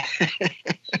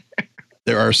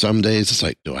 There are some days it's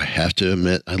like, do I have to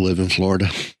admit I live in Florida?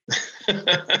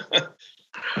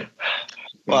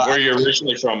 Where are you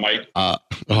originally from, Mike?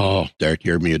 Derek,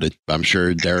 you're muted. I'm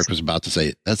sure Derek was about to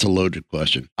say that's a loaded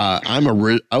question. I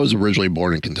was originally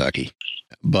born in Kentucky,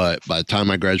 but by the time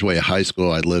I graduated high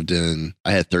school, I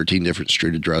had 13 different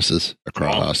street addresses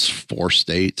across 4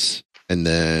 states. And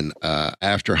then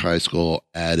after high school,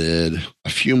 added a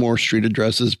few more street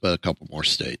addresses, but a couple more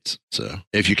states. So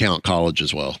if you count college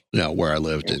as well, where I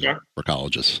lived in for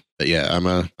colleges. But yeah, I'm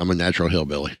a natural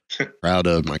hillbilly. Proud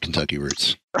of my Kentucky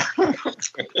roots.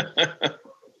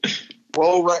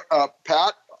 Well,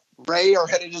 Pat, Ray, our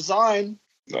head of design.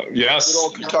 Yes. Good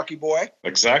old Kentucky boy.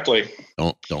 Exactly.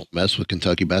 Don't mess with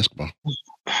Kentucky basketball.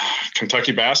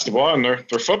 Kentucky basketball and their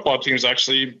football team is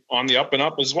actually on the up and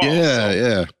up as well.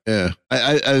 Yeah.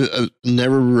 I've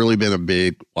never really been a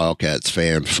big Wildcats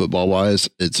fan football wise.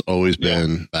 It's always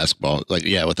been basketball. Like,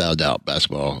 without a doubt,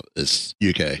 basketball is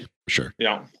UK for sure.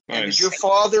 Yeah. Nice. And did your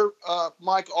father,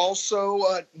 Mike, also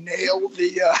nail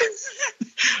the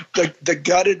the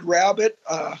gutted rabbit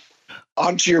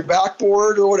onto your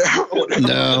backboard or whatever?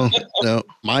 No.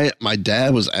 My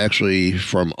dad was actually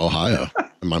from Ohio.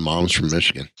 And my mom's from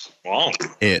Michigan. Wow.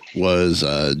 It was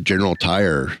General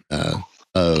Tire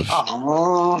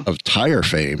of tire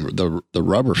fame, the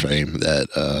rubber fame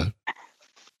that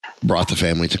brought the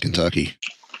family to Kentucky.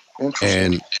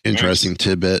 And interesting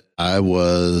tidbit, I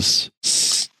was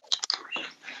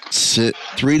 3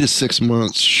 to 6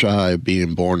 months shy of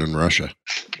being born in Russia.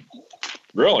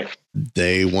 Really?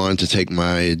 They wanted to take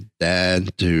my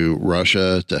dad to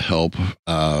Russia to help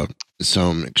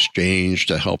some exchange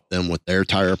to help them with their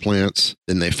tire plants.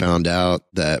 Then they found out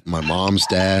that my mom's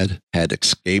dad had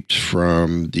escaped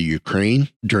from the Ukraine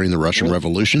during the Russian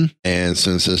Revolution. And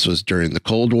since this was during the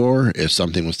Cold War, if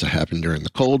something was to happen during the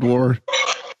Cold War,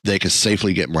 they could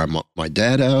safely get my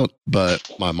dad out, but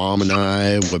my mom and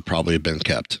I would probably have been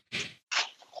kept.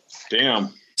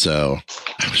 Damn. So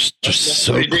I was just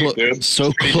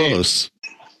so close.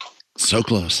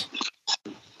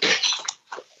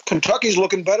 Kentucky's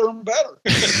looking better and better.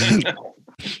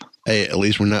 Hey, at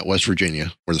least we're not West Virginia,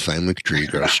 where the family tree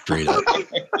grows straight up.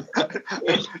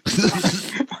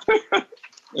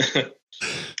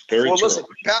 Well, listen,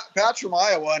 Pat's from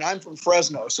Iowa, and I'm from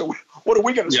Fresno. So what are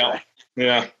we going to say?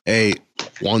 Yeah. Hey,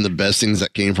 one of the best things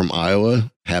that came from Iowa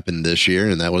happened this year,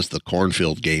 and that was the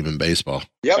cornfield game in baseball.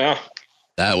 Yep. Yeah.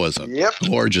 That was a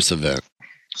gorgeous event.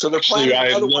 So they're playing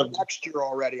another one next year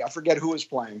already. I forget who is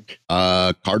playing.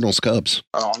 Cardinals Cubs.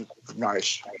 Oh,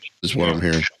 nice. Is what I'm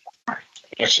hearing.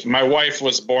 Actually, my wife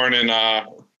was born in,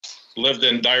 lived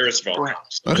in Dyersville.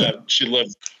 Okay. She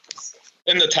lived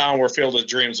in the town where Field of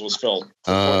Dreams was filmed.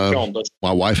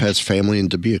 My wife has family in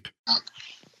Dubuque.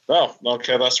 Oh,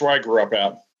 okay. That's where I grew up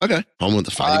at. Okay. Home with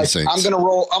the Fighting Saints. I'm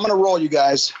gonna roll, you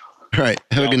guys. All right.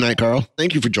 Have a good night, Carl.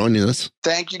 Thank you for joining us.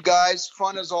 Thank you, guys.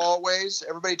 Fun as always.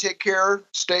 Everybody take care.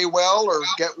 Stay well or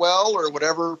get well or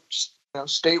whatever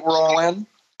state we're all in.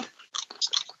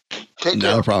 Take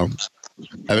care. No problem.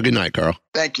 Have a good night, Carl.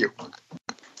 Thank you.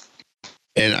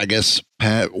 And I guess,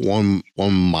 Pat, one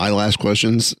of my last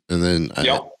questions, and then I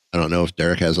don't know if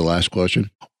Derek has a last question.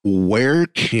 Where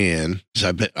can,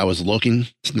 because I was looking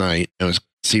tonight, and it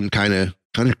seemed kind of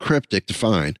cryptic to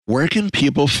find, where can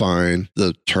people find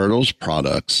the Turtles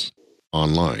products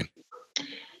online?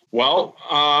 Well,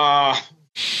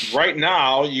 right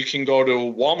now you can go to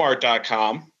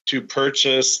Walmart.com to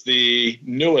purchase the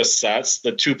newest sets,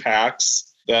 the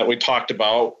 2-packs that we talked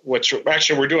about, which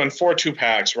actually we're doing 4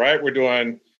 2-packs, right? We're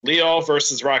doing Leo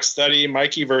versus Rocksteady,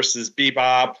 Mikey versus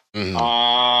Bebop,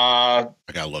 I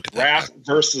gotta look at that. Raph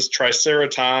versus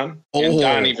Triceraton, and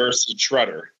Donnie versus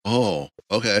Shredder. Oh,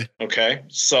 okay. Okay,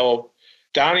 so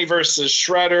Donnie versus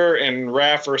Shredder and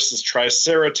Raph versus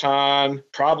Triceraton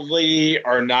probably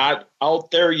are not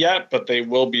out there yet, but they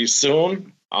will be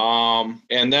soon.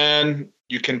 And then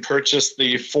you can purchase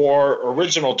the 4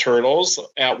 original Turtles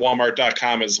at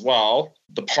Walmart.com as well,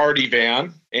 the Party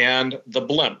Van and the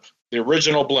Blimp, the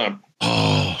original Blimp.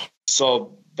 Oh.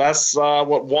 So that's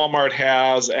what Walmart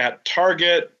has. At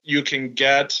Target, you can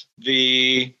get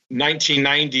the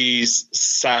 1990s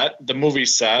set, the movie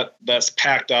set, that's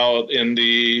packed out in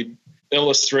the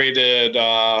illustrated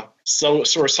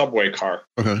subway car.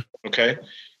 Okay.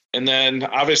 And then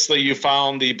obviously you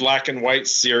found the black and white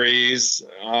series.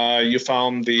 You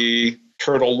found the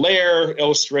Turtle Lair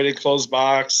illustrated closed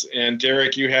box. And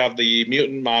Derek, you have the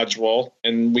Mutant module.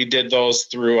 And we did those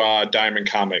through Diamond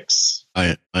Comics.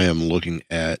 I am looking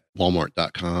at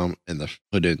Walmart.com and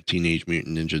put in Teenage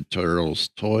Mutant Ninja Turtles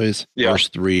toys. Yeah.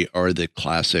 First 3 are the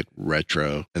classic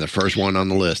retro. And the first one on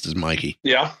the list is Mikey.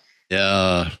 Yeah.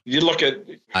 Yeah. You look at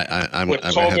with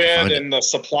COVID and the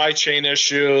supply chain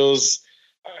issues.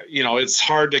 It's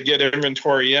hard to get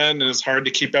inventory in, and it's hard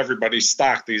to keep everybody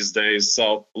stocked these days.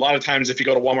 So a lot of times if you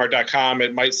go to Walmart.com,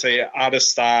 it might say out of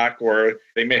stock, or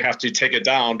they may have to take it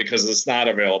down because it's not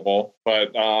available.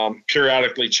 But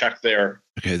periodically check there.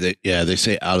 Okay, they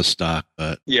say out of stock,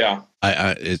 but yeah,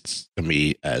 it's going to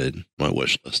be added to my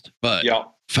wish list. But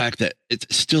fact that it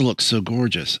still looks so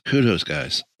gorgeous. Kudos,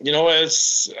 guys.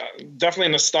 It's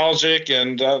definitely nostalgic,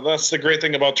 and that's the great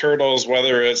thing about Turtles,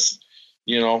 whether it's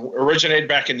originated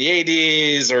back in the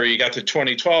 80s, or you got the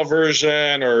 2012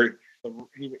 version, or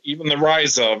even the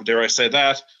rise of, dare I say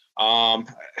that,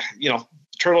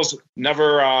 Turtles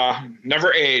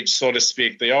never age, so to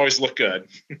speak. They always look good.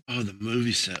 Oh, the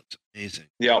movie set's amazing.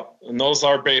 Yeah, and those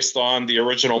are based on the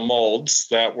original molds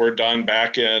that were done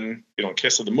back in,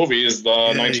 Kiss of the Movies, the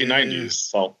 1990s. Yeah.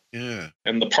 So yeah,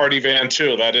 and the Party Van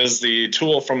too. That is the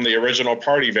tool from the original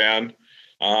Party Van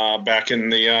back in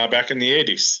the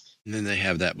 80s. And then they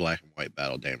have that black and white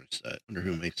battle damage set. I wonder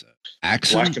who makes that.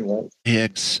 Axon? Black and white.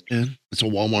 AXN? It's a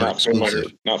Walmart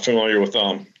exclusive. Not familiar with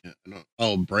them.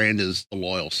 Yeah, brand is the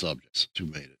Loyal Subjects. Who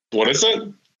made it? What is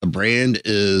it? The brand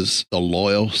is the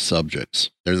Loyal Subjects.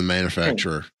 They're the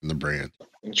manufacturer and the brand.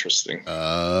 Interesting.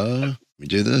 Let me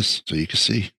do this so you can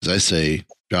see. As I say,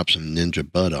 drop some ninja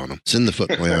butt on them. Send the Foot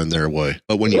Clan their way.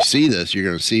 But when you see this, you're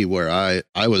going to see where I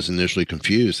was initially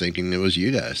confused, thinking it was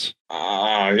you guys.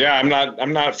 Yeah, I'm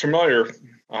not familiar.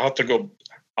 I'll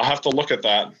have to look at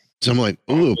that. So I'm like,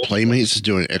 ooh, Playmates is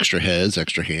doing extra heads,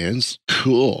 extra hands.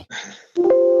 Cool.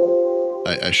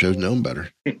 I should have known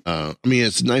better.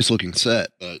 It's a nice looking set,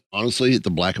 but honestly, the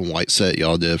black and white set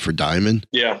y'all did for Diamond,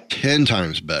 10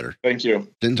 times better. Thank you.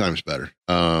 10 times better.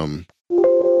 Yeah,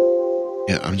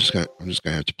 I'm just gonna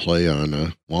have to play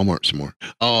on Walmart some more.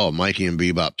 Oh, Mikey and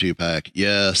Bebop 2-pack.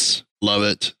 Yes, love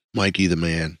it. Mikey the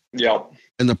man. Yep.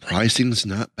 And the pricing's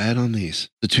not bad on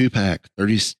these. The 2-pack,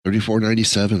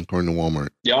 $34.97 according to Walmart.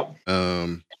 Yep.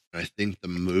 I think the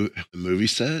movie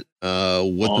set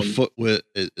with the foot with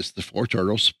it's the 4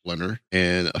 turtles, Splinter,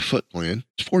 and a Foot Clan.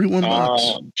 It's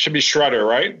 $41. Should be Shredder,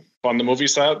 right? On the movie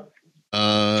set.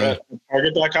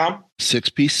 Target.com.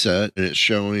 6-piece set, and it's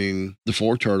showing the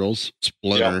 4 turtles,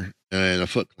 Splinter, and a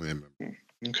Foot Clan member.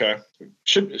 Okay,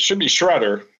 should be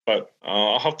Shredder, but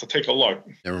I'll have to take a look.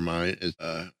 Never mind.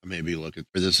 I may be looking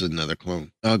for this is another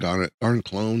clone. Oh, got it. Darn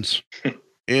clones.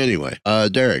 Anyway,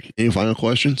 Derek, any final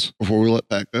questions before we let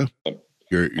Pat go?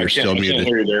 You're still muted. I can't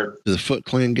hear you there. Did the Foot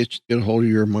Clan get a hold of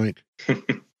your mic?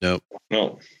 Nope.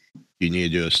 No. You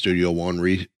need to do a Studio One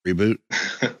reboot.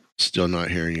 Still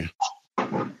not hearing you.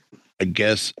 I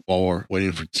guess while we're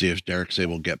waiting to see if Derek's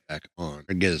able to get back on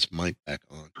or get his mic back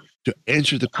on. To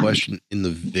answer the question in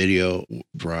the video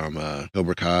from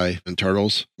Cobra Kai and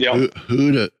Turtles, I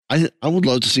would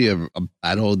love to see a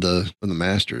battle of the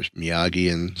Masters,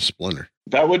 Miyagi and Splinter.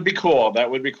 That would be cool.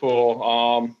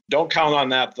 Don't count on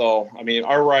that, though. I mean,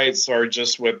 our rights are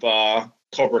just with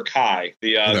Cobra Kai,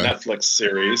 the Netflix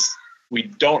series. We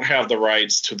don't have the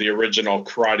rights to the original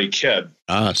Karate Kid.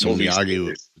 So Miyagi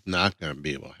was not going to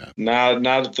be able to have. Not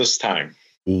at this time.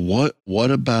 What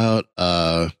about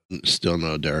still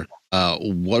no Derek?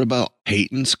 What about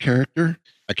Peyton's character?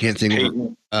 I can't think of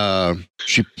her.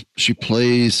 She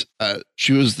plays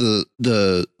she was the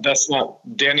That's not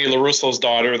Danny LaRusso's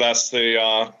daughter, that's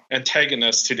the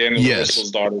antagonist to Danny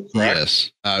LaRusso's daughter,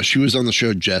 correct? Yes. She was on the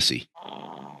show Jessie.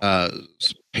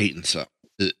 Peyton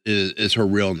is her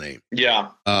real name. Yeah.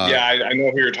 I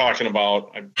know who you're talking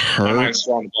about. My mind's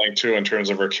drawn blank too in terms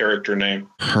of her character name.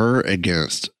 Her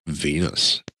against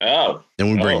Venus. Oh.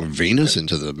 Then we bring Venus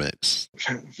into the mix.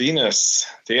 Venus.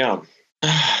 Damn.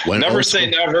 Never say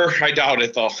never. I doubt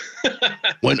it, though.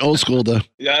 Went old school, though.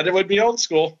 Yeah, it would be old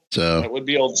school. So it would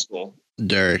be old school.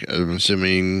 Derek, I'm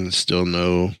assuming still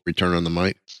no return on the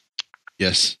mic?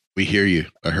 Yes, we hear you.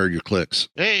 I heard your clicks.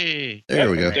 Hey. There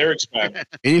we go. Derek's back.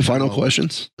 Any final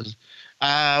questions?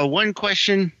 One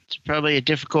question. It's probably a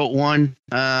difficult one.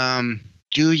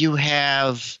 Do you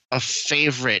have a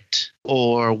favorite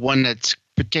or one that's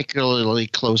particularly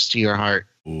close to your heart?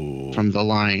 Ooh. From the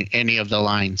line, any of the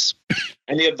lines?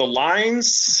 Any of the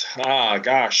lines?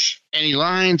 Gosh. Any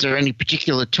lines or any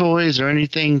particular toys or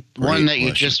anything? One that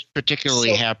you're just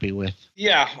particularly happy with?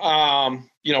 Yeah.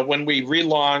 When we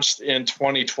relaunched in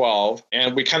 2012,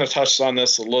 and we kind of touched on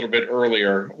this a little bit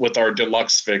earlier with our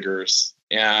deluxe figures,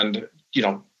 and,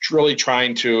 really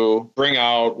trying to bring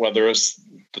out whether it's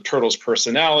the Turtles'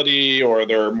 personality or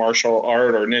their martial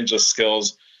art or ninja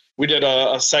skills. We did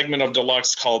a segment of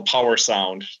Deluxe called Power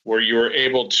Sound, where you were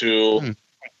able to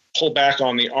pull back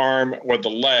on the arm or the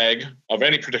leg of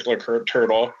any particular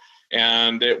turtle,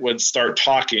 and it would start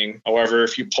talking. However,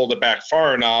 if you pulled it back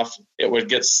far enough, it would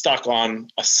get stuck on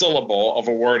a syllable of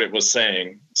a word it was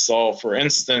saying. So, for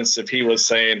instance, if he was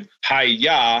saying,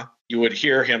 hi-ya, you would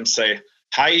hear him say,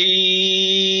 hi-ya,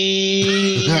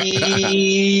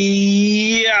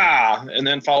 and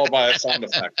then followed by a sound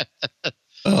effect.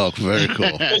 Oh, very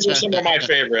cool. Those are some of my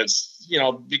favorites,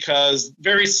 because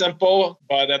very simple,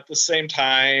 but at the same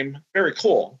time, very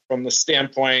cool from the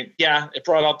standpoint. Yeah, it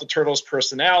brought out the Turtles'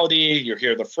 personality. You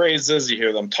hear the phrases, you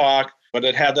hear them talk, but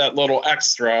it had that little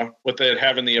extra with it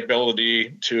having the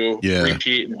ability to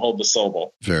repeat and hold the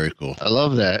syllable. Very cool. I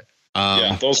love that.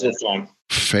 Those were fun.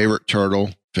 Favorite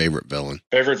turtle, favorite villain?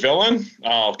 Favorite villain?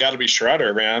 Oh, got to be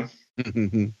Shredder, man.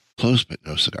 Close, but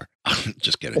no cigar.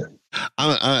 Just kidding.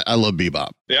 I love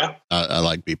Bebop. Yeah. I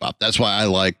like Bebop. That's why I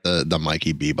like the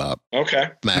Mikey Bebop.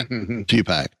 Okay. Matt,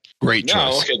 2-pack. Great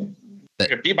choice. Look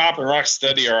at Bebop and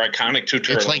Rocksteady are iconic two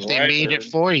turtles. It's like they made it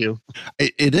for you.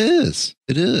 It is.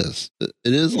 It is. It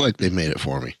is like they made it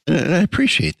for me. And I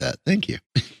appreciate that. Thank you.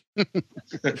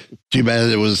 Too bad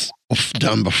it was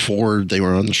done before they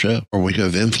were on the show, or we could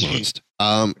have influenced.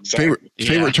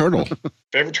 Favorite turtle.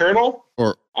 Favorite turtle?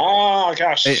 Or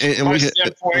gosh. And my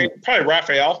standpoint, probably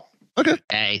Raphael. Okay.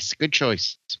 Nice. Good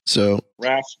choice. So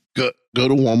Raph. Go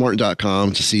to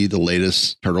Walmart.com to see the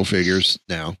latest turtle figures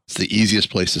now. It's the easiest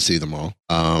place to see them all.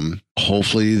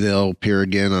 Hopefully they'll appear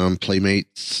again on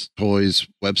Playmates Toys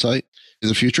website in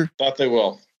the future. Thought they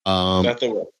will.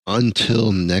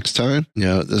 Until next time,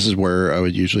 this is where I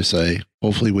would usually say,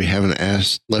 hopefully we haven't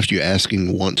left you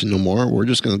asking, want to know more. We're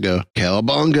just going to go,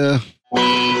 Cowabunga.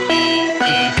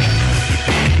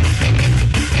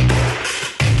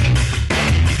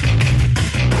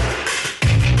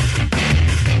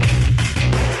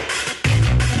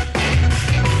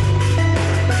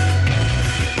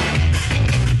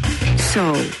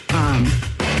 So,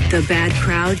 the bad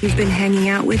crowd you've been hanging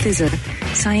out with is a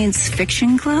science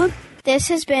fiction club? This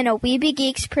has been a Weeby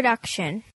Geeks production.